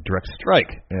protect it from a direct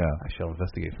strike. Yeah. I shall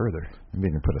investigate further.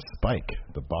 Maybe you can put a spike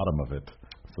at the bottom of it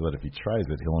so that if he tries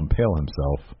it, he'll impale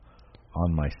himself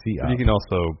on my C-up. You can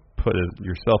also put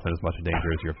yourself in as much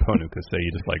danger as your opponent because say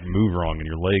you just like move wrong and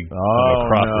your leg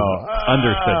crosses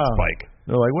under said spike.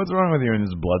 They're like, what's wrong with you? And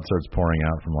his blood starts pouring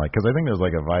out from because I think there's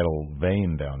like a vital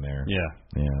vein down there. Yeah.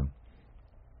 Yeah.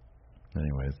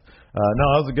 Anyways. No,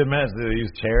 that was a good match. They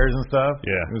used chairs and stuff.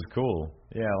 Yeah. It was cool.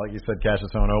 Yeah, like you said,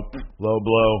 Cassius Ohno, low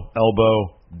blow,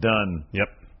 elbow, done. Yep.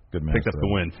 Good match. Picked up the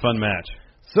win. Fun match.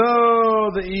 So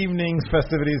the evening's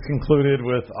festivities concluded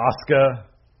with Asuka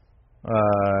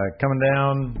coming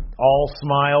down, all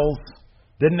smiles.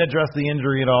 Didn't address the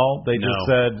injury at all. They just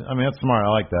said, I mean, that's smart. I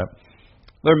like that.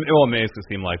 Well, it makes it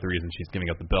seem like the reason she's giving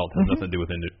up the belt has nothing to do with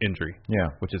injury. Yeah.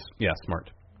 Which is,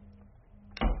 smart.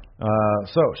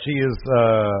 So she is,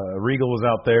 Regal was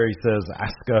out there. He says,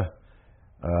 Asuka,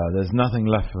 there's nothing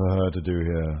left for her to do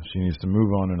here. She needs to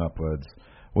move on and upwards.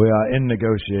 We are in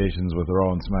negotiations with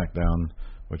Raw and SmackDown,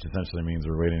 which essentially means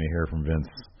we're waiting to hear from Vince,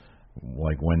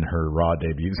 like when her Raw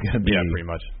debut is going to be. Yeah, pretty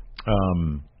much.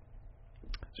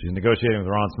 She's negotiating with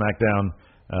Raw and SmackDown,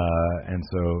 and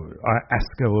so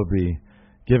Asuka will be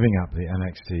giving up the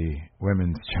NXT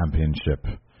Women's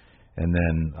Championship. And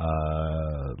then,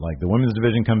 the women's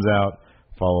division comes out,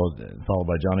 followed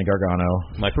by Johnny Gargano.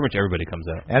 Like, pretty much everybody comes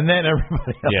out. And then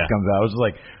everybody else comes out. I was just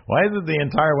like, why is it the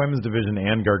entire women's division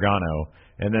and Gargano,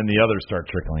 and then the others start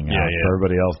trickling out? Yeah. So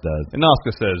everybody else does. And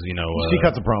Asuka says, she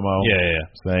cuts a promo. Yeah.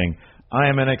 Saying, I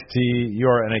am NXT, you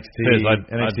are NXT.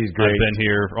 NXT's great. I've been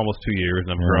here for almost 2 years,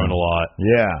 and I've grown a lot.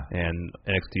 Yeah. And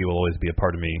NXT will always be a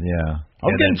part of me. Yeah. I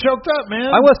was getting choked up,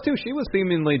 man. I was, too. She was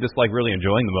seemingly just, really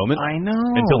enjoying the moment. I know.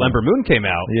 Until Ember Moon came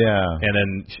out. Yeah. And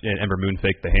then Ember Moon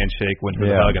faked the handshake, went for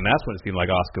the hug, and that's when it seemed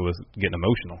like Asuka was getting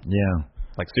emotional. Yeah.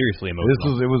 Like, seriously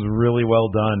emotional. It was really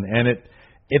well done. And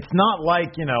it's not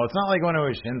like, it's not like when it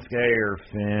was Shinsuke or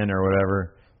Finn or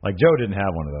whatever. Like, Joe didn't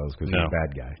have one of those because he's a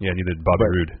bad guy. Yeah, neither did Bobby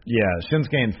Roode. Yeah,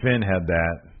 Shinsuke and Finn had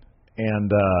that.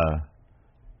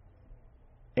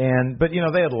 But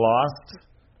they had lost.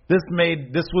 This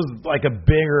was like a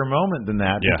bigger moment than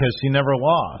that because she never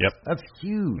lost. Yep. That's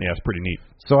huge. Yeah, it's pretty neat.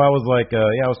 So I was like,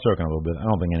 I was choking a little bit. I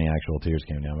don't think any actual tears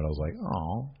came down, but I was like,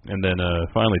 oh. And then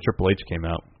finally Triple H came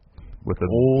out with an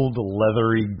old,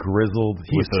 leathery, grizzled.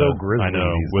 He's so grizzled. I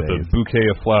know, these with days. A bouquet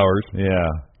of flowers. Yeah.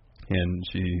 And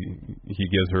he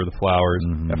gives her the flowers.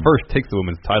 Mm-hmm. At first, takes the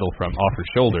woman's title off her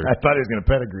shoulder. I thought he was going to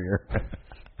pedigree her.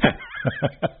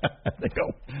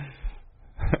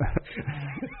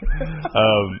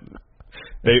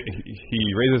 He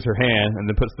raises her hand and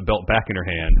then puts the belt back in her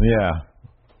hand. Yeah.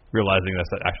 Realizing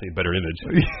that's actually a better image,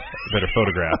 a better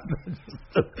photograph.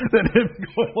 Than him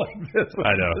going like this.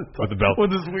 I know, with the belt.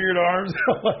 With his weird arms.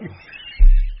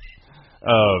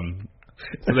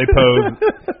 So they pose.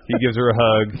 He gives her a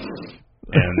hug,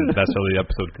 and that's how the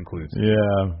episode concludes.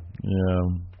 Yeah.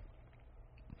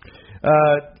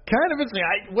 Kind of interesting.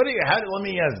 Let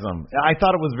me ask them. I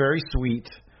thought it was very sweet,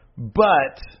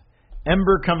 but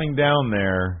Ember coming down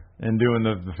there and doing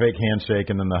the fake handshake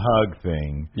and then the hug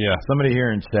thing. Yeah. Somebody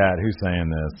here in chat, who's saying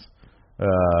this?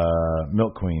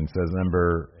 Milk Queen says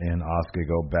Ember and Asuka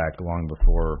go back long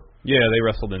before. Yeah, they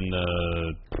wrestled in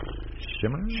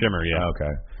Shimmer, yeah.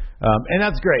 Okay. And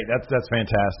that's great. That's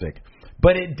fantastic.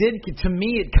 But it did, to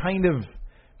me, it kind of,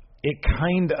 it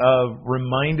kind of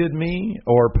reminded me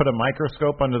or put a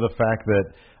microscope under the fact that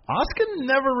Asuka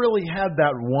never really had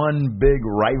that one big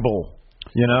rival,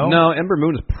 you know? No, Ember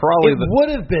Moon is probably would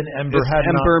have been Ember had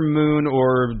Ember Moon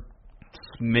or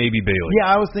maybe Bayley.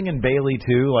 Yeah, I was thinking Bayley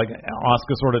too. Like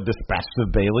Asuka sort of dispatched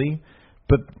of Bayley,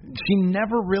 but she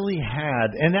never really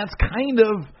had, and that's kind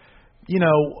of, you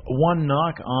know, one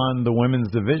knock on the women's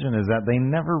division is that they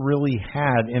never really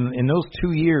had in those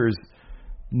 2 years.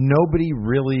 Nobody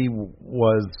really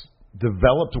was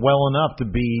developed well enough to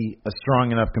be a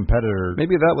strong enough competitor.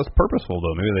 Maybe that was purposeful,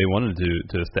 though. Maybe they wanted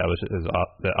to establish it as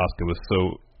that Asuka was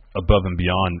so above and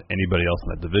beyond anybody else in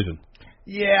that division.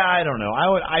 Yeah, I don't know.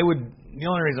 I would. The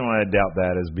only reason why I doubt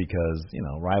that is because, you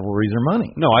know, rivalries are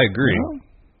money. No, I agree. You know?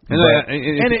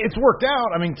 And it's worked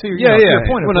out. I mean, to your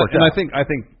point, it's worked out. I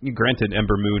think, granted,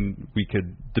 Ember Moon, we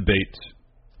could debate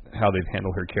how they've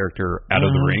handled her character out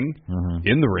of the ring.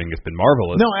 In the ring, it's been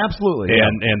marvelous. No, absolutely.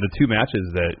 And the two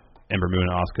matches that Ember Moon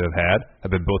and Asuka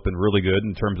have both been really good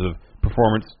in terms of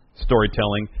performance,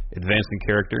 storytelling, advancing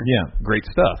character. Yeah, great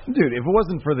stuff, dude. If it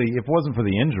wasn't for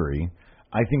the injury,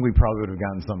 I think we probably would have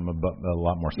gotten something a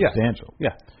lot more substantial.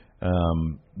 Yeah.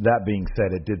 That being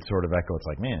said, it did sort of echo. It's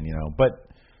like, man, you know, but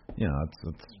you know,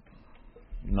 it's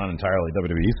not entirely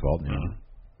WWE's fault. You know.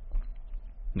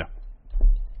 No.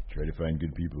 Try to find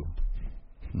good people.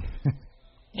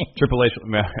 Triple H.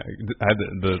 I had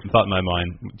the thought in my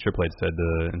mind. Triple H said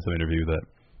in some interview that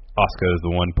Asuka is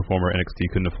the one performer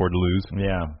NXT couldn't afford to lose.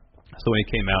 Yeah. So when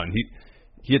he came out and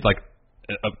he had like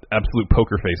an absolute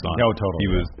poker face on. Oh, totally. He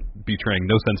was betraying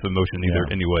no sense of emotion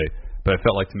either anyway. But it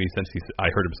felt like to me since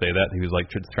I heard him say that he was like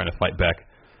trying to fight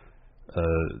back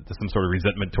to some sort of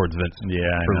resentment towards Vince for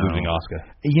losing Asuka.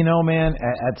 You know, man,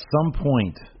 at some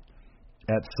point,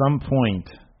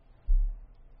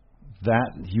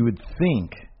 that you would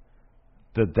think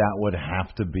that would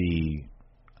have to be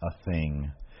a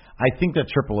thing. I think that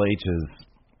Triple H is,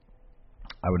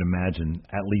 I would imagine,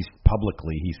 at least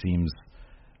publicly, he seems.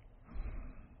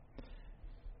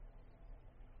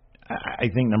 I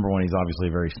think number one, he's obviously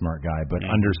a very smart guy, but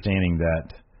understanding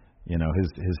that, you know,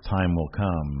 his time will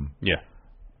come. Yeah.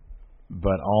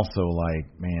 But also,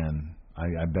 like, man,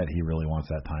 I bet he really wants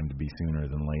that time to be sooner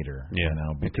than later. Yeah. You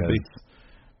know,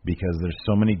 because there's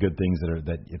so many good things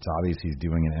that it's obvious he's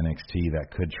doing in NXT that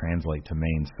could translate to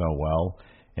main so well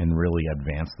and really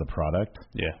advance the product.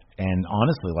 Yeah. And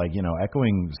honestly, like, you know,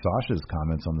 echoing Sasha's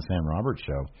comments on the Sam Roberts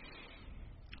show,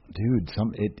 dude,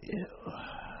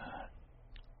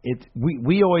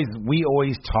 we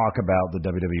always talk about the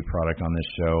WWE product on this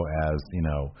show as, you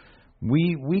know,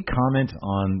 we comment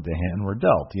on the hand we're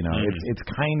dealt. You know, it's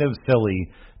kind of silly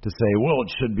to say, well,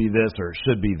 it should be this or it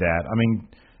should be that. I mean,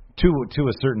 to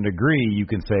a certain degree, you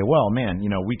can say, well, man, you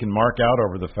know, we can mark out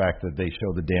over the fact that they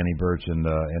show the Danny Burch and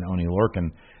Oney Lorcan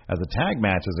as a tag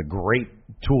match as a great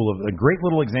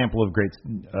little example of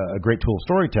a great tool of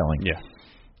storytelling. Yeah.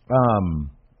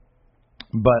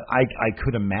 But I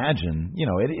could imagine, you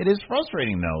know, it is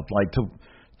frustrating though, like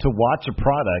to watch a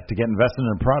product, to get invested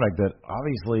in a product that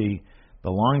obviously the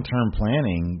long-term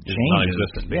planning changes.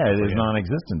 It is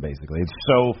non-existent basically. It's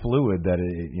so fluid that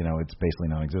it's basically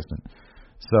non-existent.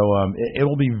 So it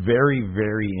will be very,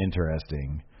 very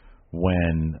interesting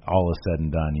when all is said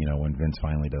and done. You know, when Vince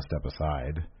finally does step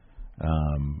aside,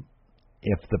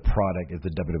 if the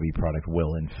WWE product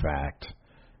will in fact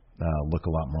look a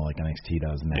lot more like NXT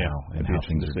does now, and how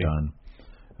things are done.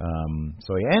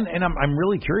 And I'm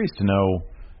really curious to know,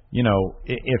 you know,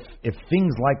 if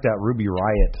things like that Ruby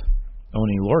Riott,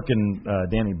 Oney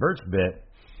Lorcan, Danny Burch bit,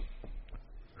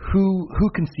 who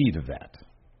conceived of that?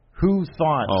 Who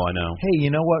thought? Oh, I know. Hey,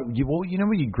 you know what? You know,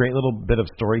 what would be a great little bit of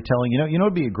storytelling. You know,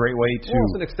 it'd be a great way to.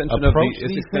 Well, it's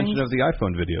an extension of the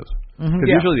iPhone videos. Because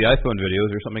usually the iPhone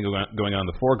videos, there's something going on in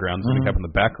the foreground, something happening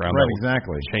in the background. Right,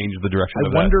 exactly. Change the direction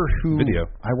of video.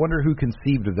 I wonder who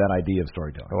conceived of that idea of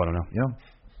storytelling. Oh, I don't know. You know,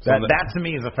 that to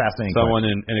me is a fascinating. Someone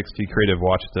in NXT Creative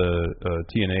watched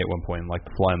TNA at one point and liked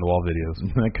the fly on the wall videos.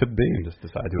 That could be. And just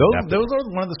decided to adapt those are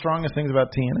one of the strongest things about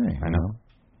TNA. I know.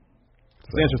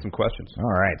 Let's answer some questions. All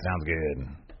right, sounds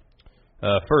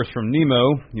good. First, from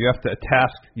Nemo, you have the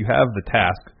task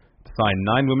to sign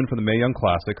 9 women for the Mae Young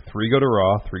Classic. 3 go to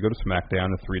Raw, 3 go to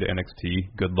SmackDown, and 3 to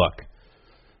NXT. Good luck.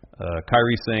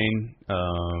 Kairi Sane,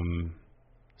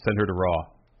 send her to Raw.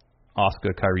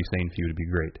 Asuka, Kairi Sane feud would be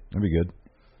great. That'd be good.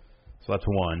 So that's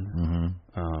 1.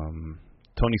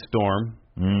 Toni Storm,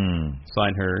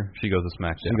 sign her. She goes to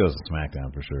SmackDown. She goes to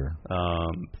SmackDown for sure.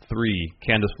 3,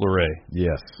 Candice LeRae.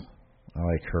 Yes. I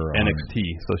like her. NXT,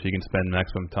 so she can spend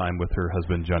maximum time with her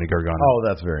husband, Johnny Gargano. Oh,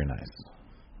 that's very nice.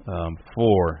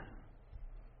 4,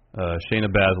 Shayna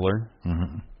Baszler.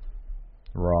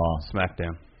 Raw.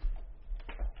 SmackDown.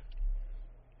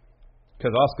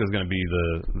 Because Asuka's going to be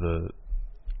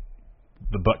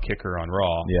the butt kicker on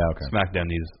Raw. Yeah, okay. SmackDown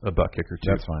needs a butt kicker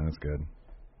too. That's fine. That's good.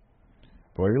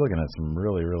 Boy, you're looking at some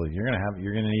really. You're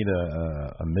gonna need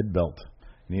a mid belt.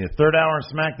 You need a third hour on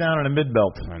SmackDown and a mid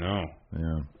belt. I know.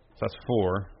 Yeah. So that's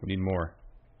 4. We need more.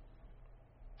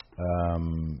 Do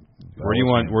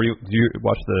you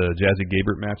watch the Jazzy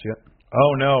Gabert match yet?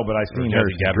 Oh no, but I've seen her.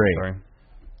 She's great. Sorry.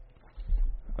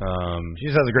 She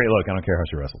just has a great look. I don't care how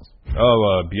she wrestles.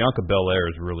 Bianca Belair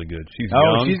is really good. She's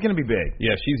young. She's gonna be big.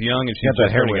 Yeah, she's young and she's got that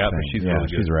just hair starting out, but she's really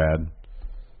good. She's rad.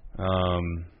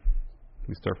 Let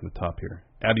me start from the top here.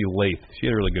 Abby Lath. She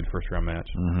had a really good first round match.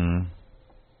 Mm-hmm.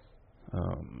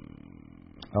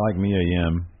 I like Mia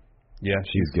Yim. Yeah,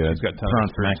 she's good. She's got tons of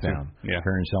experience SmackDown. too. Yeah.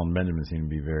 Her and Shelton Benjamin seem to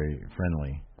be very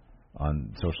friendly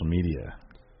on social media.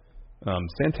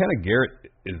 Santana Garrett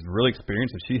is really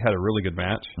experienced, and she had a really good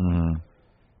match. Mm-hmm.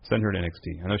 Send her to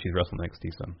NXT. I know she's wrestling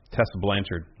NXT some. Tessa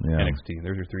Blanchard, NXT.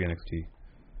 There's your 3 NXT.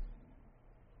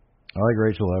 I like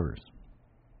Rachel Evers.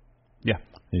 Yeah.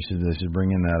 They should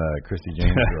bring in that Christy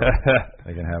James girl.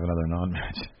 They can have another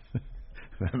non-match.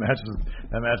 that match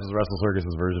is Wrestle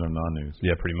Circus's version of non-news.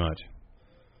 Yeah, pretty much.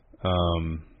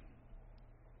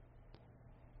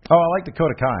 I like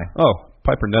Dakota Kai. Oh,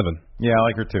 Piper Niven. Yeah, I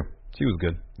like her too. She was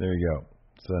good. There you go.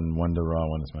 Send 1 to Raw,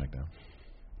 1 to SmackDown.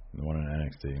 And 1 to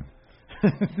NXT.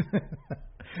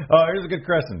 Here's a good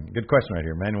question. Good question right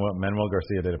here. Manuel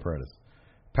Garcia de Paredes.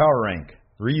 Power rank.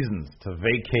 Reasons to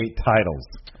vacate titles.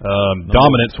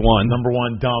 Dominance 1. Number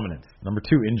 1, dominance. Number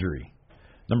 2, injury.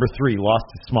 Number 3, lost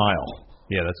his smile.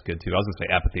 Yeah, that's good too. I was going to say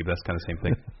apathy, but that's kind of the same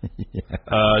thing. Yeah.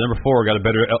 Number 4, got a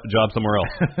better job somewhere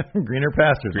else. Greener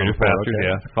pastures. Greener pastures, okay.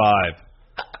 Yeah.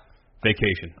 5,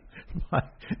 vacation.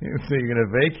 So you're going to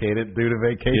vacate it due to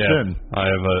vacation. Yeah. I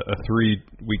have a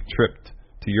 3-week trip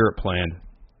to Europe planned.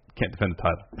 Can't defend the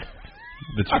title.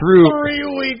 The true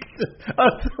 3 weeks, a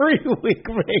 3-week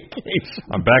vacation.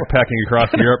 I'm backpacking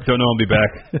across Europe. Don't know I'll be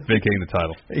back. Vacating the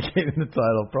title. Vacating the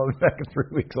title. Probably back in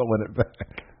 3 weeks. I'll win it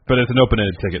back. But it's an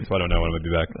open-ended ticket, so I don't know when I'm going to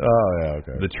be back. Oh yeah,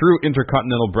 okay. The true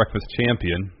Intercontinental Breakfast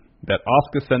Champion. That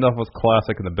Asuka send-off was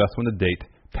classic and the best one to date.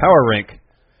 Power rank.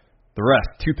 The rest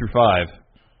 2 through 5.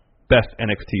 Best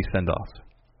NXT send-offs.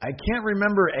 I can't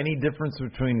remember any difference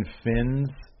between Finn's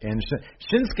and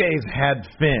Shinsuke's had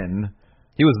Finn.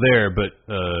 He was there, but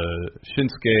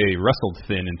Shinsuke wrestled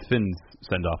Finn in Finn's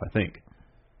send-off, I think.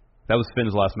 That was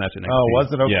Finn's last match in NXT. Oh, was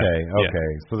it? Okay, yeah. okay.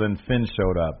 Yeah. So then Finn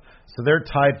showed up. So they're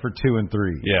tied for 2 and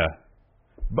 3. Yeah.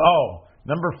 Oh,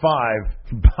 number 5,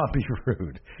 Bobby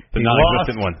Roode. The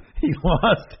non-existent one. He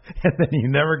lost, and then he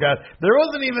never got. There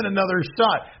wasn't even another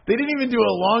shot. They didn't even do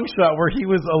a long shot where he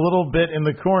was a little bit in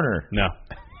the corner. No.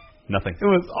 Nothing. It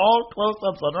was all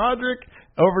close-ups on Roderick,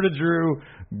 over to Drew,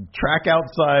 track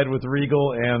outside with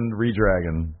Regal and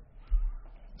Redragon.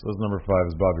 So number 5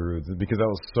 is Bobby Roode because that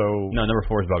was so. No, number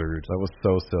 4 is Bobby Roode. That was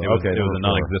so silly. It was a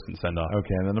non-existent send-off.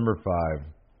 Okay, and then number 5.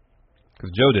 Because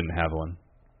Joe didn't have one,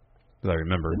 as I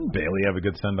remember. Didn't Bailey have a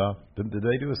good send-off? Did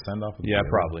they do a send-off? Yeah,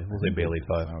 Bailey? probably. We'll say Bailey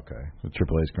 5. Okay, with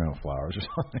Triple H crown of flowers or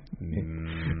something.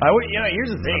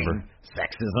 Here's the thing: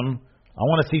 sexism. I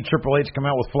want to see Triple H come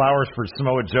out with flowers for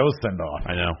Samoa Joe's send-off.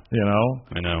 I know.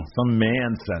 I know. Some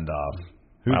man send-off.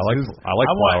 I like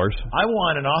flowers. I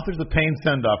want an Authors of Pain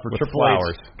send-off for with Triple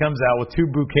flowers. H. Comes out with 2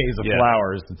 bouquets of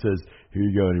flowers and says, "Here you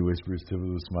go," and he whispers to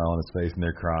with a smile on his face, and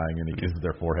they're crying, and he kisses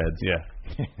their foreheads. Yeah.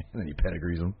 And then he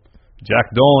pedigrees them. Jack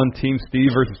Dolan, Team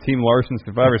Steve versus Team Larson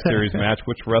Survivor Series match.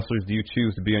 Which wrestlers do you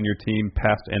choose to be on your team,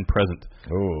 past and present?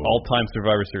 Oh. All-time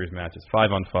Survivor Series matches,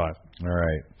 5 on 5. All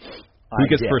right. Who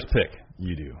gets first pick?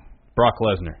 You do. Brock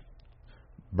Lesnar.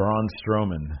 Braun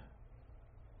Strowman.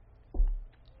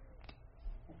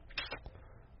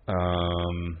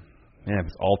 If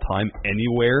it's all-time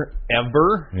anywhere,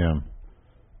 ever? Yeah.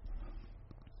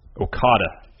 Okada.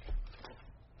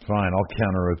 Fine, I'll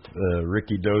counter with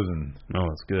Ricky Dozen. Oh,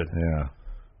 that's good. Yeah.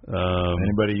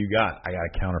 Anybody you got, I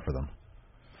got to counter for them.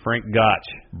 Frank Gotch.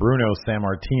 Bruno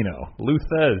Sammartino. Lou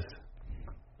Thez.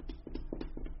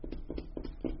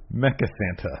 Mecha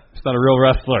Santa. It's not a real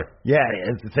wrestler. Yeah,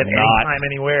 it's at anytime,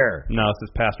 anywhere. No, it's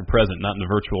just past or present, not in the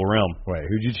virtual realm. Wait,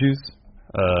 who'd you choose?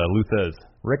 Lou Thez.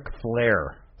 Ric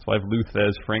Flair. So I have Lou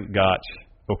Thez, Frank Gotch,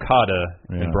 Okada,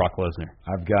 and Brock Lesnar.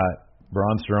 I've got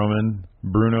Braun Strowman,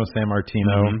 Bruno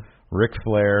Sammartino, Ric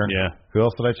Flair. Yeah. Who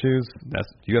else did I choose?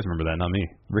 You guys remember that, not me.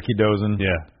 Ricky Dozen.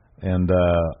 Yeah. And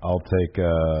I'll take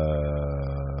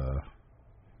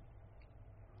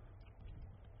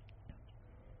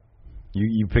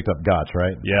you picked up Gotch,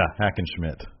 right? Yeah.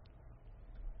 Hackenschmidt.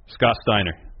 Scott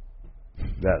Steiner.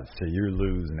 So you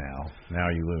lose now. Now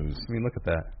you lose. I mean, look at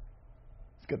that.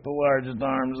 He's got the largest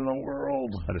arms in the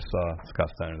world. I just saw Scott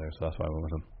Steiner there, so that's why I went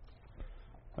with him.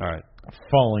 All right.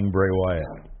 Falling Bray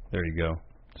Wyatt. There you go.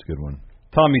 It's a good one.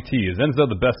 Tommy T. Is Enzo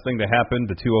the best thing to happen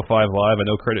to 205 Live? I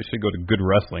know credit should go to Good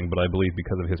Wrestling, but I believe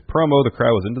because of his promo, the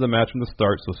crowd was into the match from the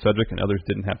start, so Cedric and others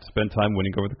didn't have to spend time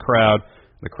winning over the crowd.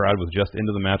 The crowd was just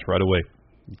into the match right away.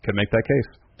 You can make that case.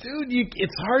 Dude,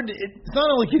 it's hard. It's not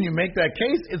only can you make that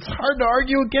case, it's hard to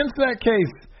argue against that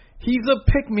case. He's a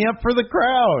pick-me-up for the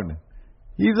crowd.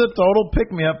 He's a total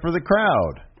pick-me-up for the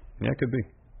crowd. Yeah, it could be.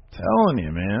 Telling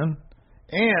you, man.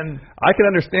 And I can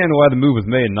understand why the move was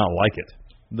made and not like it.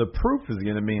 the proof is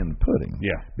going to be in the pudding.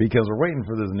 Yeah. Because we're waiting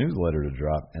for this newsletter to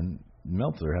drop, and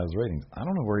Meltzer has ratings. I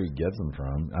don't know where he gets them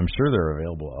from. I'm sure they're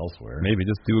available elsewhere. Maybe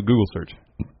just do a Google search.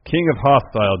 King of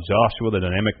Hostile, Joshua the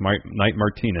Dynamic Knight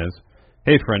Martinez.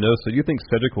 Hey, friendo, so you think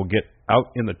Cedric will get out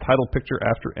in the title picture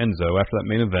after Enzo, after that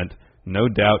main event? No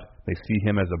doubt they see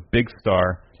him as a big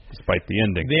star despite the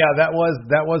ending. Yeah, that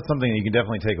was something that you can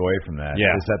definitely take away from that.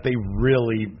 Yeah. Is that they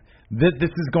really... This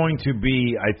is going to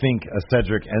be, I think, a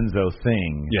Cedric Enzo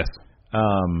thing. Yes.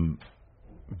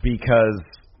 Because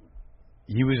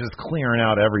he was just clearing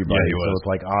out everybody. Yeah, he was. So it's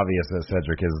like obvious that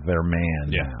Cedric is their man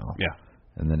now. Yeah.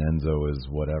 And then Enzo is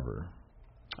whatever.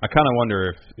 I kind of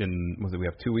wonder if we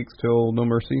have 2 weeks till No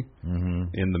Mercy? Mm-hmm.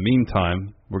 In the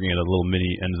meantime, we're going to get a little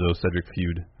mini Enzo-Cedric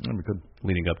feud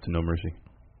leading up to No Mercy.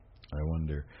 I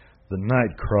wonder. The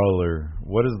Nightcrawler.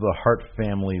 What is the Hart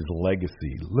family's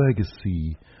legacy?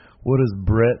 Legacy. What is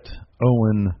Brett,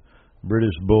 Owen,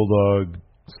 British Bulldog,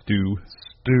 Stu,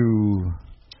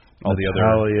 all the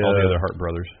other Hart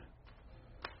brothers,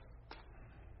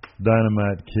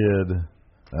 Dynamite Kid?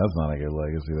 That's not a good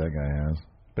legacy that guy has.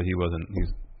 But he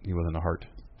wasn't a Hart.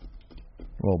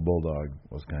 Well, Bulldog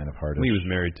was kind of Hartish. He was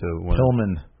married to one.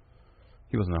 Pillman.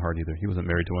 He wasn't a Hart either. He wasn't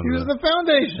married to one. He was the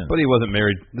Foundation. But he wasn't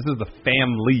married. This is the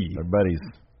family. They're buddies.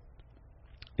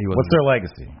 What's What's their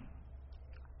legacy?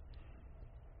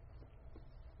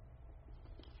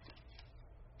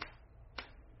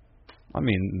 I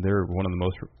mean, they're one of the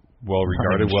most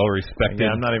well-regarded, well-respected.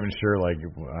 Yeah, I'm not even sure. I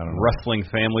don't know. Wrestling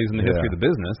families in the history of the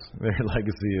business. Their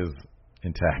legacy is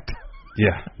intact.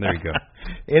 Yeah, there you go.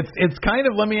 It's kind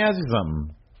of. Let me ask you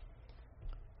something.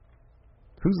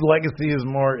 Whose legacy is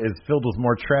filled with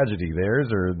more tragedy,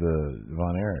 theirs or the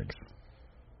Von Erichs?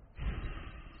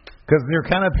 Because they're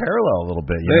kind of parallel a little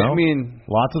bit, you know. I mean,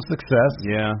 lots of success.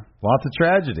 Yeah. Lots of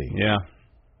tragedy. Yeah.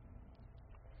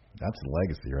 That's a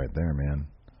legacy right there, man.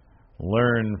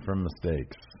 Learn from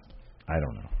mistakes. I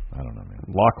don't know, man.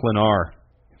 Lachlan R.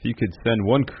 If you could send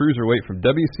one cruiserweight from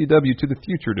WCW to the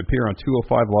future to appear on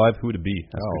 205 Live, who would it be?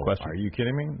 That's a good question. Are you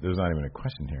kidding me? There's not even a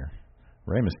question here.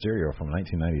 Rey Mysterio from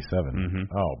 1997. Mm-hmm.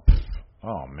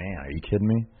 Oh, man, are you kidding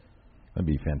me? That'd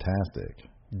be fantastic.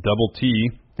 Double T.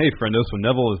 Hey, friendo, so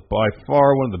Neville is by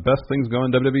far one of the best things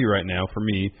going in WWE right now for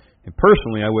me. And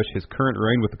personally, I wish his current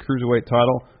reign with the Cruiserweight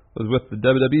title was with the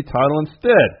WWE title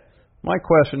instead. My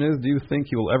question is, do you think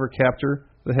he will ever capture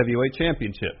the Heavyweight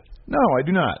Championship? No, I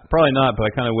do not. Probably not, but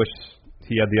I kind of wish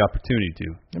he had the opportunity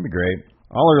to. That'd be great.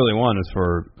 All I really want is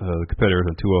for the competitors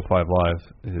on 205 Live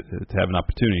to have an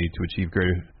opportunity to achieve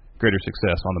greater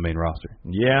success on the main roster.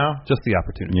 Yeah. Just the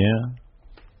opportunity. Yeah.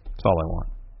 That's all I want.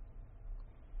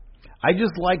 I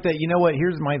just like that. You know what?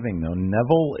 Here's my thing, though.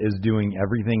 Neville is doing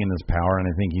everything in his power, and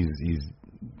I think he's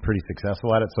pretty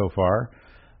successful at it so far,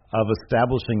 of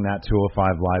establishing that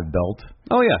 205 Live belt.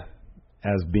 Oh, yeah.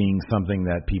 As being something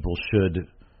that people should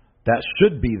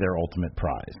be their ultimate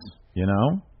prize, you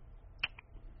know?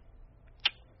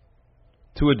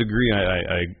 To a degree,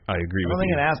 I agree with you. I don't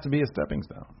think it has to be a stepping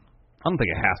stone. I don't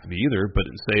think it has to be either, but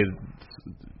say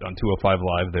on 205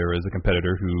 Live there is a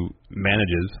competitor who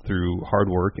manages through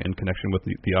hard work and connection with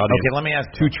the audience. Okay, let me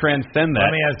ask to transcend that.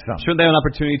 Let me ask something. Shouldn't they have an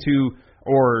opportunity to,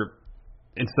 or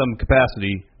in some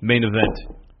capacity, main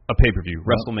event a pay-per-view,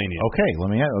 WrestleMania? Okay,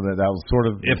 let me ask. That was sort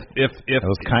of if that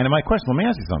was kind of my question. Let me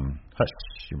ask you something. Hush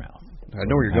your mouth. I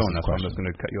know where you're going. That's why I'm just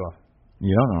going to cut you off.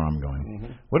 You don't know where I'm going.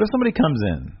 Mm-hmm. What if somebody comes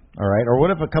in, all right, or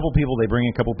what if they bring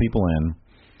a couple people in,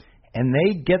 and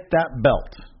they get that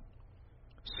belt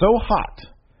so hot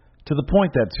to the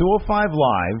point that 205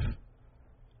 Live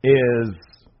is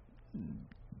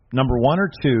number 1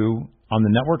 or 2 on the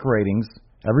network ratings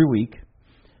every week.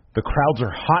 The crowds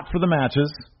are hot for the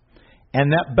matches,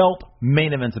 and that belt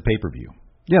main events a pay-per-view.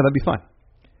 Yeah, that'd be fine.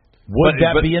 Would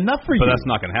that be enough for you? But that's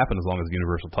not going to happen as long as the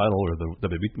Universal title or the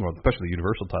WWE, well, especially the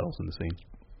Universal title's in the scene.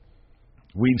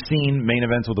 We've seen main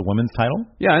events with the women's title.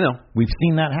 Yeah, I know. We've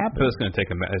seen that happen. But it's going to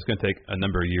take a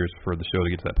number of years for the show to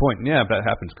get to that point. And yeah, if that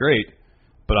happens, great.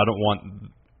 But I don't want.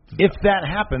 If that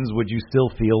happens, would you still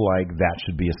feel like that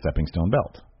should be a stepping stone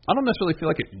belt? I don't necessarily feel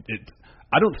like it.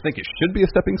 I don't think it should be a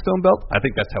stepping stone belt. I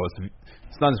think that's how it's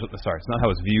not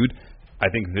how it's viewed. I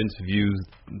think Vince views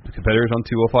competitors on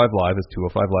 205 Live as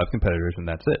 205 Live competitors, and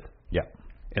that's it. Yeah.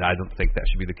 And I don't think that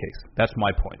should be the case. That's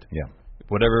my point. Yeah.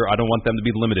 Whatever, I don't want them to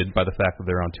be limited by the fact that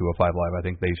they're on 205 Live. I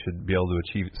think they should be able to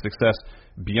achieve success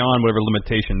beyond whatever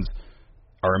limitations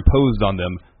are imposed on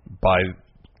them by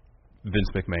Vince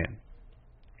McMahon.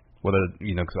 Whether,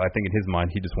 because I think in his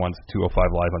mind, he just wants 205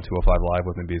 Live on 205 Live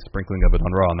with maybe a sprinkling of it on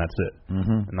Raw, and that's it.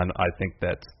 And I think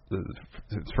that's,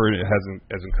 for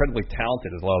as incredibly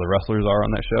talented as a lot of the wrestlers are on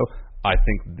that show, I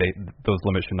think those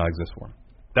limits should not exist for him.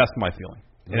 That's my feeling.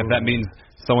 And if that means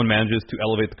someone manages to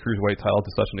elevate the Cruiserweight title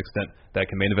to such an extent that it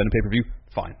can main event a pay-per-view,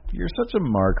 fine. You're such a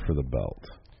mark for the belt.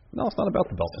 No, it's not about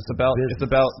the belt. It's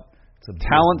about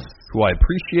talents who I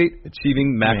appreciate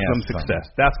achieving maximum success.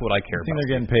 That's what I care about. I think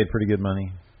they're getting paid pretty good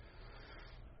money.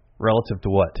 Relative to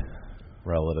what?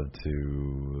 Relative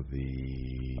to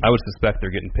the... I would suspect they're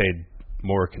getting paid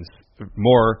more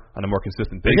on a more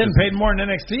consistent basis. They're getting paid more than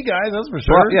NXT guys, that's for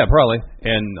sure. Yeah, probably.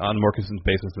 And on a more consistent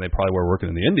basis than they probably were working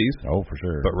in the Indies. Oh, for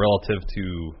sure. But relative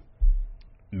to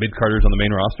mid-carders on the main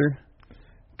roster?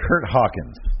 Kurt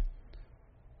Hawkins.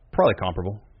 Probably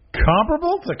comparable.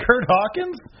 Comparable to Kurt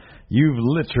Hawkins? You've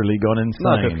literally gone insane.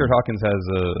 No, because Kurt Hawkins has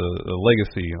a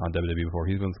legacy on WWE before.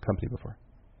 He's been with the company before.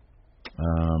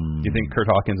 Do you think Kurt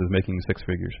Hawkins is making six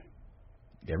figures?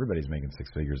 Everybody's making six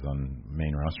figures on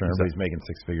main roster. Everybody's making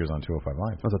six figures on 205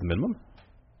 Live. Was that the minimum?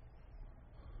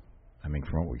 I mean,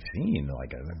 from what we've seen, I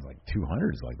think like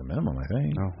 200 is like the minimum, I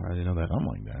think. Oh, I didn't know that. Something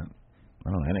like that. I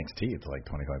don't know. NXT, it's like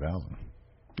 25,000.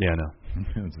 Yeah, I know.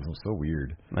 It's so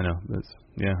weird. I know.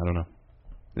 I don't know.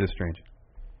 It is strange.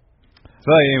 So,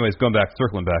 anyways,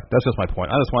 circling back, that's just my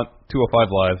point. I just want 205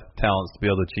 Live talents to be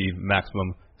able to achieve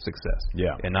maximum success.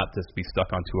 Yeah. And not just be stuck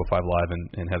on 205 Live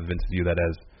and have Vince view that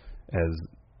as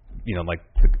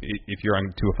if you're on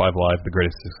 205 Live, the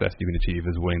greatest success you can achieve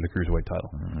is winning the Cruiserweight title.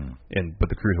 But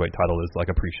the Cruiserweight title is like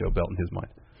a pre-show belt in his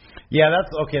mind. Yeah, that's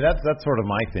okay. That's sort of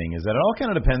my thing, is that it all kind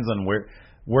of depends on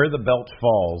where the belt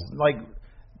falls. Like,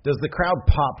 does the crowd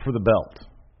pop for the belt?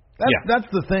 That's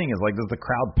the thing, is like, does the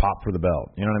crowd pop for the belt?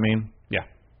 You know what I mean? Yeah.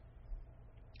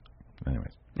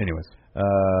 Anyways.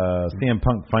 CM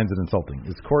Punk finds it insulting.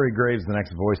 Is Corey Graves the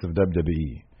next voice of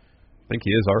WWE? I think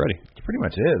he is already. He pretty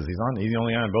much is. He's the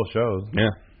only guy on both shows.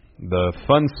 Yeah. The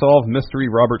Fun Solved Mystery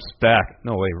Robert Stack.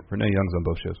 No, wait. Renee Young's on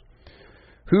both shows.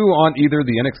 Who on either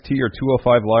the NXT or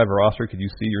 205 Live roster could you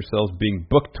see yourselves being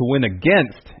booked to win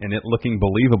against and it looking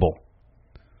believable?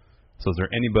 So is there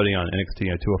anybody on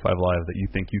NXT or 205 Live that you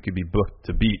think you could be booked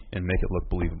to beat and make it look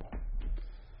believable?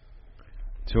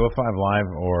 205 Live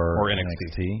or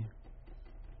NXT?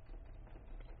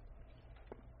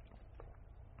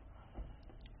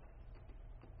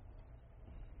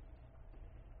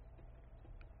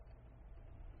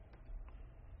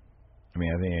 I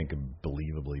mean, I think I could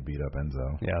believably beat up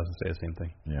Enzo. Yeah, I was going to say the same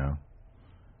thing. Yeah.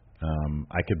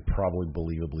 I could probably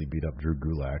believably beat up Drew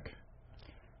Gulak.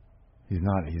 He's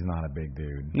not a big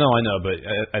dude. No, I know, but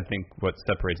I think what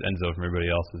separates Enzo from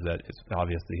everybody else is that it's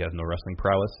obvious that he has no wrestling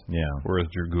prowess. Yeah. Whereas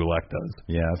Drew Gulak does.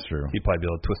 Yeah, that's true. He'd probably be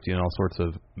able to twist you in all sorts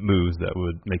of moves that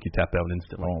would make you tap out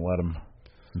instantly. I won't let him.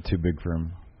 I'm too big for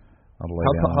him. How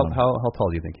tall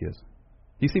do you think he is?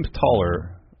 He seems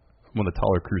taller. One of the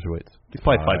taller cruiserweights. He's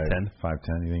probably 5'10".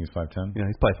 5'10". You think he's 5'10"? Yeah,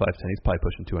 he's probably 5'10". He's probably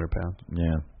pushing 200 pounds.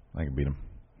 Yeah, I can beat him.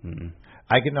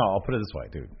 I'll put it this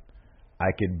way, dude.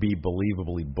 I could be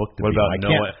believably booked to beat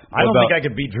him. I don't think I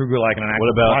could beat Drew Gulak in an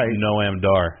actual fight. What about Noam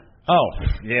Dar? Oh,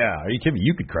 yeah. Are you kidding me?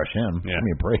 You could crush him. Yeah. Give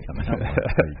me a break on that one.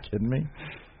 Are you kidding me?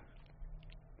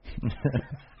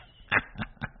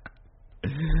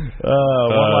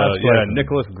 One last question.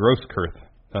 Nicholas Grosskirth.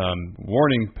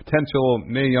 Warning, potential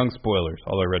Mae Young spoilers.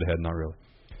 Although I read ahead, not really.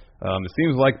 It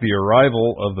seems like the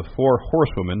arrival of the Four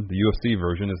Horsewomen, the UFC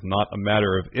version, is not a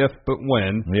matter of if, but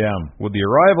when. Yeah. Would the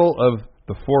arrival of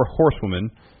the Four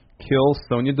Horsewomen kill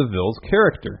Sonya Deville's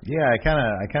character? Yeah, I kind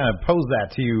of posed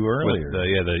that to you earlier.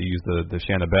 They used the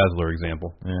Shanna Baszler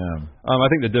example. Yeah. I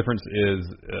think the difference is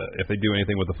if they do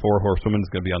anything with the Four Horsewomen, it's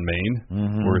going to be on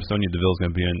main, whereas Sonya Deville's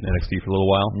going to be in NXT for a little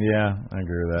while. Yeah, I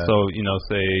agree with that. So,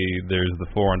 say there's the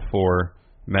 4-on-4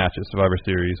 match at Survivor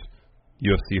Series,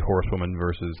 UFC Horsewoman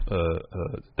versus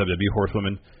WWE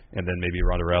Horsewoman, and then maybe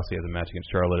Ronda Rousey has a match against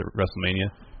Charlotte at WrestleMania.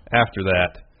 After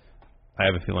that, I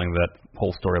have a feeling that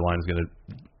whole storyline is going to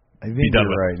be done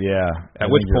with. Right, yeah. At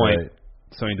which point,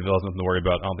 Sonya Deville has nothing to worry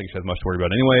about. I don't think she has much to worry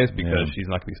about anyways, because she's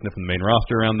not going to be sniffing the main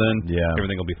roster around then. Yeah.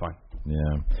 Everything will be fine.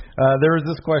 Yeah. There was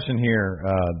this question here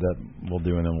that we'll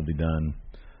do and then we'll be done.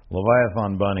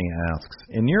 Leviathan Bunny asks,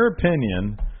 in your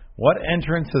opinion, what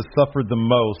entrance has suffered the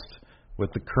most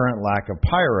with the current lack of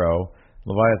pyro,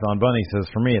 Leviathan Bunny says,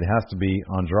 for me, it has to be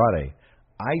Andrade.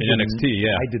 In NXT,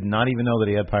 yeah. I did not even know that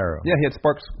he had pyro. Yeah, he had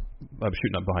sparks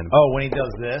shooting up behind him. Oh, when he does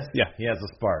this? Yeah. He has the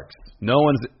sparks. No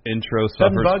one's intro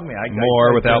Doesn't suffers bug me.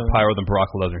 more without pyro than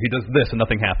Brock Lesnar. He does this and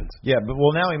nothing happens. Yeah, but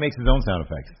now he makes his own sound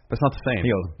effects. That's not the same.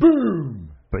 He goes, boom!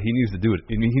 But he needs to do it.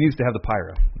 I mean, he needs to have the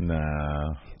pyro.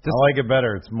 Nah. I like it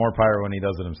better. It's more pyro when he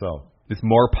does it himself. It's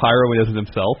more pyro when he does it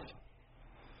himself?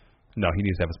 No, he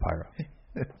needs to have his pyro.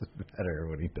 It's better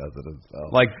when he does it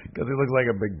himself. Because he looks like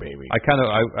a big baby. I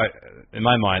in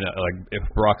my mind, if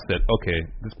Brock said, okay,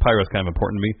 this pyro is kind of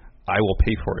important to me, I will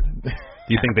pay for it.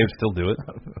 Do you think they'd still do it?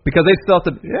 Because they still have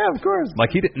to. Yeah, of course.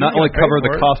 He did not only cover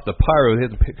the cost of pyro, he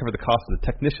had to cover the cost of the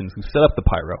technicians who set up the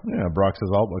pyro. Yeah, Brock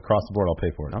says, across the board, I'll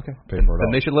pay for it. Okay. Pay for it all.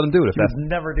 Then they should let him do it. He would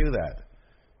never do that.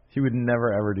 He would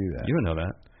never, ever do that. You would know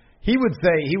that. He would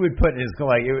put his,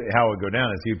 how it would go down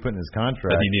is he would put in his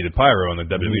contract. That he needed pyro and the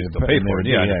WWE to still pay for it.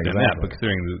 Yeah, I understand exactly. that. But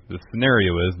considering the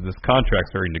scenario is this contract's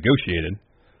very negotiated.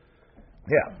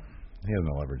 Yeah. He has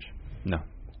no leverage. No.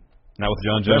 Not with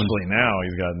John Jones. Especially now,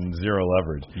 he's got zero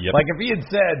leverage. Yep. If he had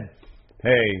said,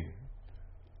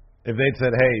 if they'd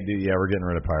said, hey, dude, yeah, we're getting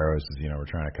rid of pyro, we're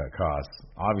trying to cut costs.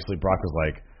 Obviously, Brock was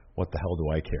like, what the hell do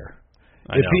I care?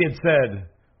 If he had said,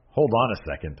 hold on a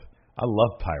second, I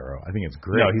love pyro. I think it's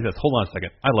great. No, he says, hold on a second,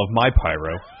 I love my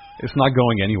pyro. It's not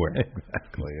going anywhere.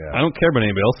 Exactly, yeah. I don't care about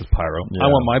anybody else's pyro. Yeah. I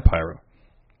want my pyro.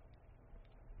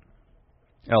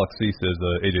 Alex C. says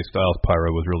AJ Styles'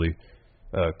 pyro was really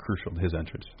crucial to his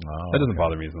entrance. That doesn't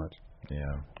bother me as much.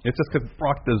 Yeah. It's just because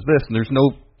Brock does this and there's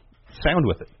no sound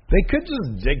with it. They could just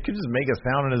make a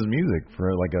sound in his music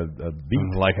for like a beat.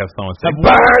 Have someone say,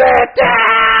 burn it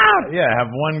down! Yeah, have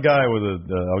one guy with a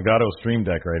Elgato Stream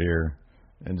Deck right here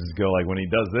and just go when he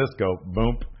does this, go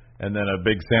boom, and then a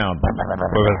big sound.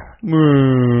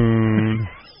 Moon.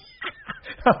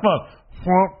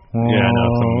 Yeah,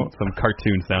 no, some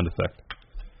cartoon sound effect.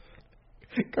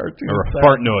 Cartoon or a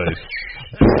fart noise.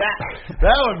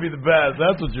 That would be the best.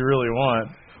 That's what you really want.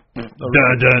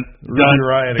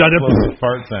 Ryan explosive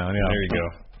fart sound. Yeah, there you go.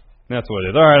 That's what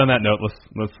it is. All right. On that note, let's.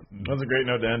 That's a great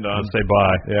note to end on. Let's say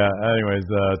bye. Yeah. Anyways,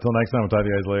 till next time. We'll talk to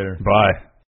you guys later. Bye.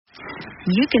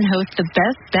 You can host the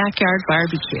best backyard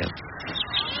barbecue.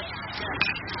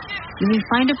 You can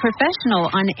find a professional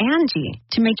on Angie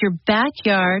to make your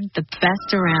backyard the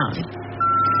best around.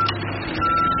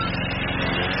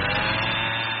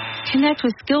 Connect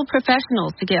with skilled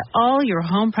professionals to get all your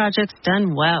home projects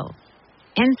done well.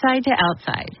 Inside to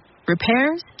outside,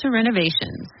 repairs to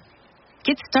renovations.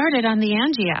 Get started on the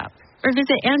Angie app or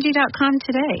visit Angie.com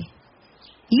today.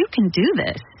 You can do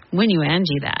this when you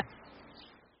Angie that.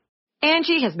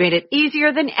 Angie has made it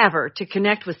easier than ever to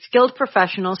connect with skilled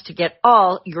professionals to get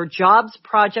all your jobs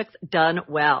projects done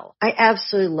well. I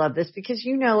absolutely love this because,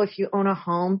 if you own a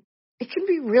home, it can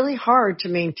be really hard to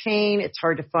maintain. It's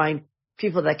hard to find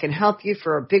people that can help you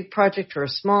for a big project or a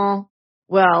small.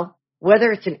 Well,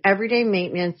 whether it's in everyday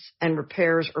maintenance and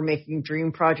repairs or making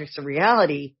dream projects a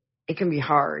reality, it can be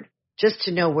hard just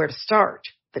to know where to start.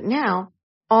 But now,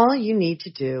 all you need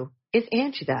to do is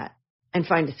Angie that and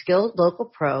find a skilled local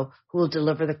pro who will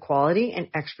deliver the quality and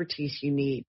expertise you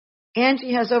need.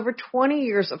 Angie has over 20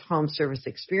 years of home service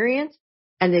experience,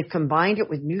 and they've combined it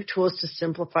with new tools to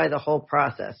simplify the whole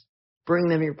process. Bring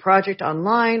them your project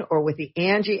online or with the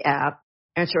Angie app.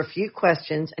 Answer a few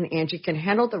questions, and Angie can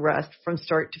handle the rest from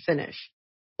start to finish.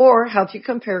 Or help you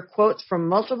compare quotes from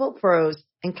multiple pros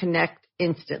and connect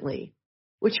instantly.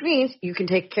 Which means you can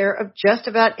take care of just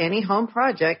about any home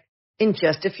project in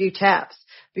just a few taps.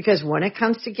 Because when it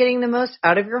comes to getting the most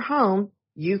out of your home,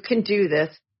 you can do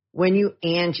this when you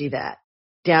Angie that.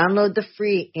 Download the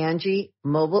free Angie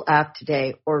mobile app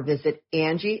today or visit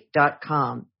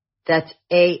Angie.com. That's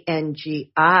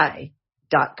ANGI.com.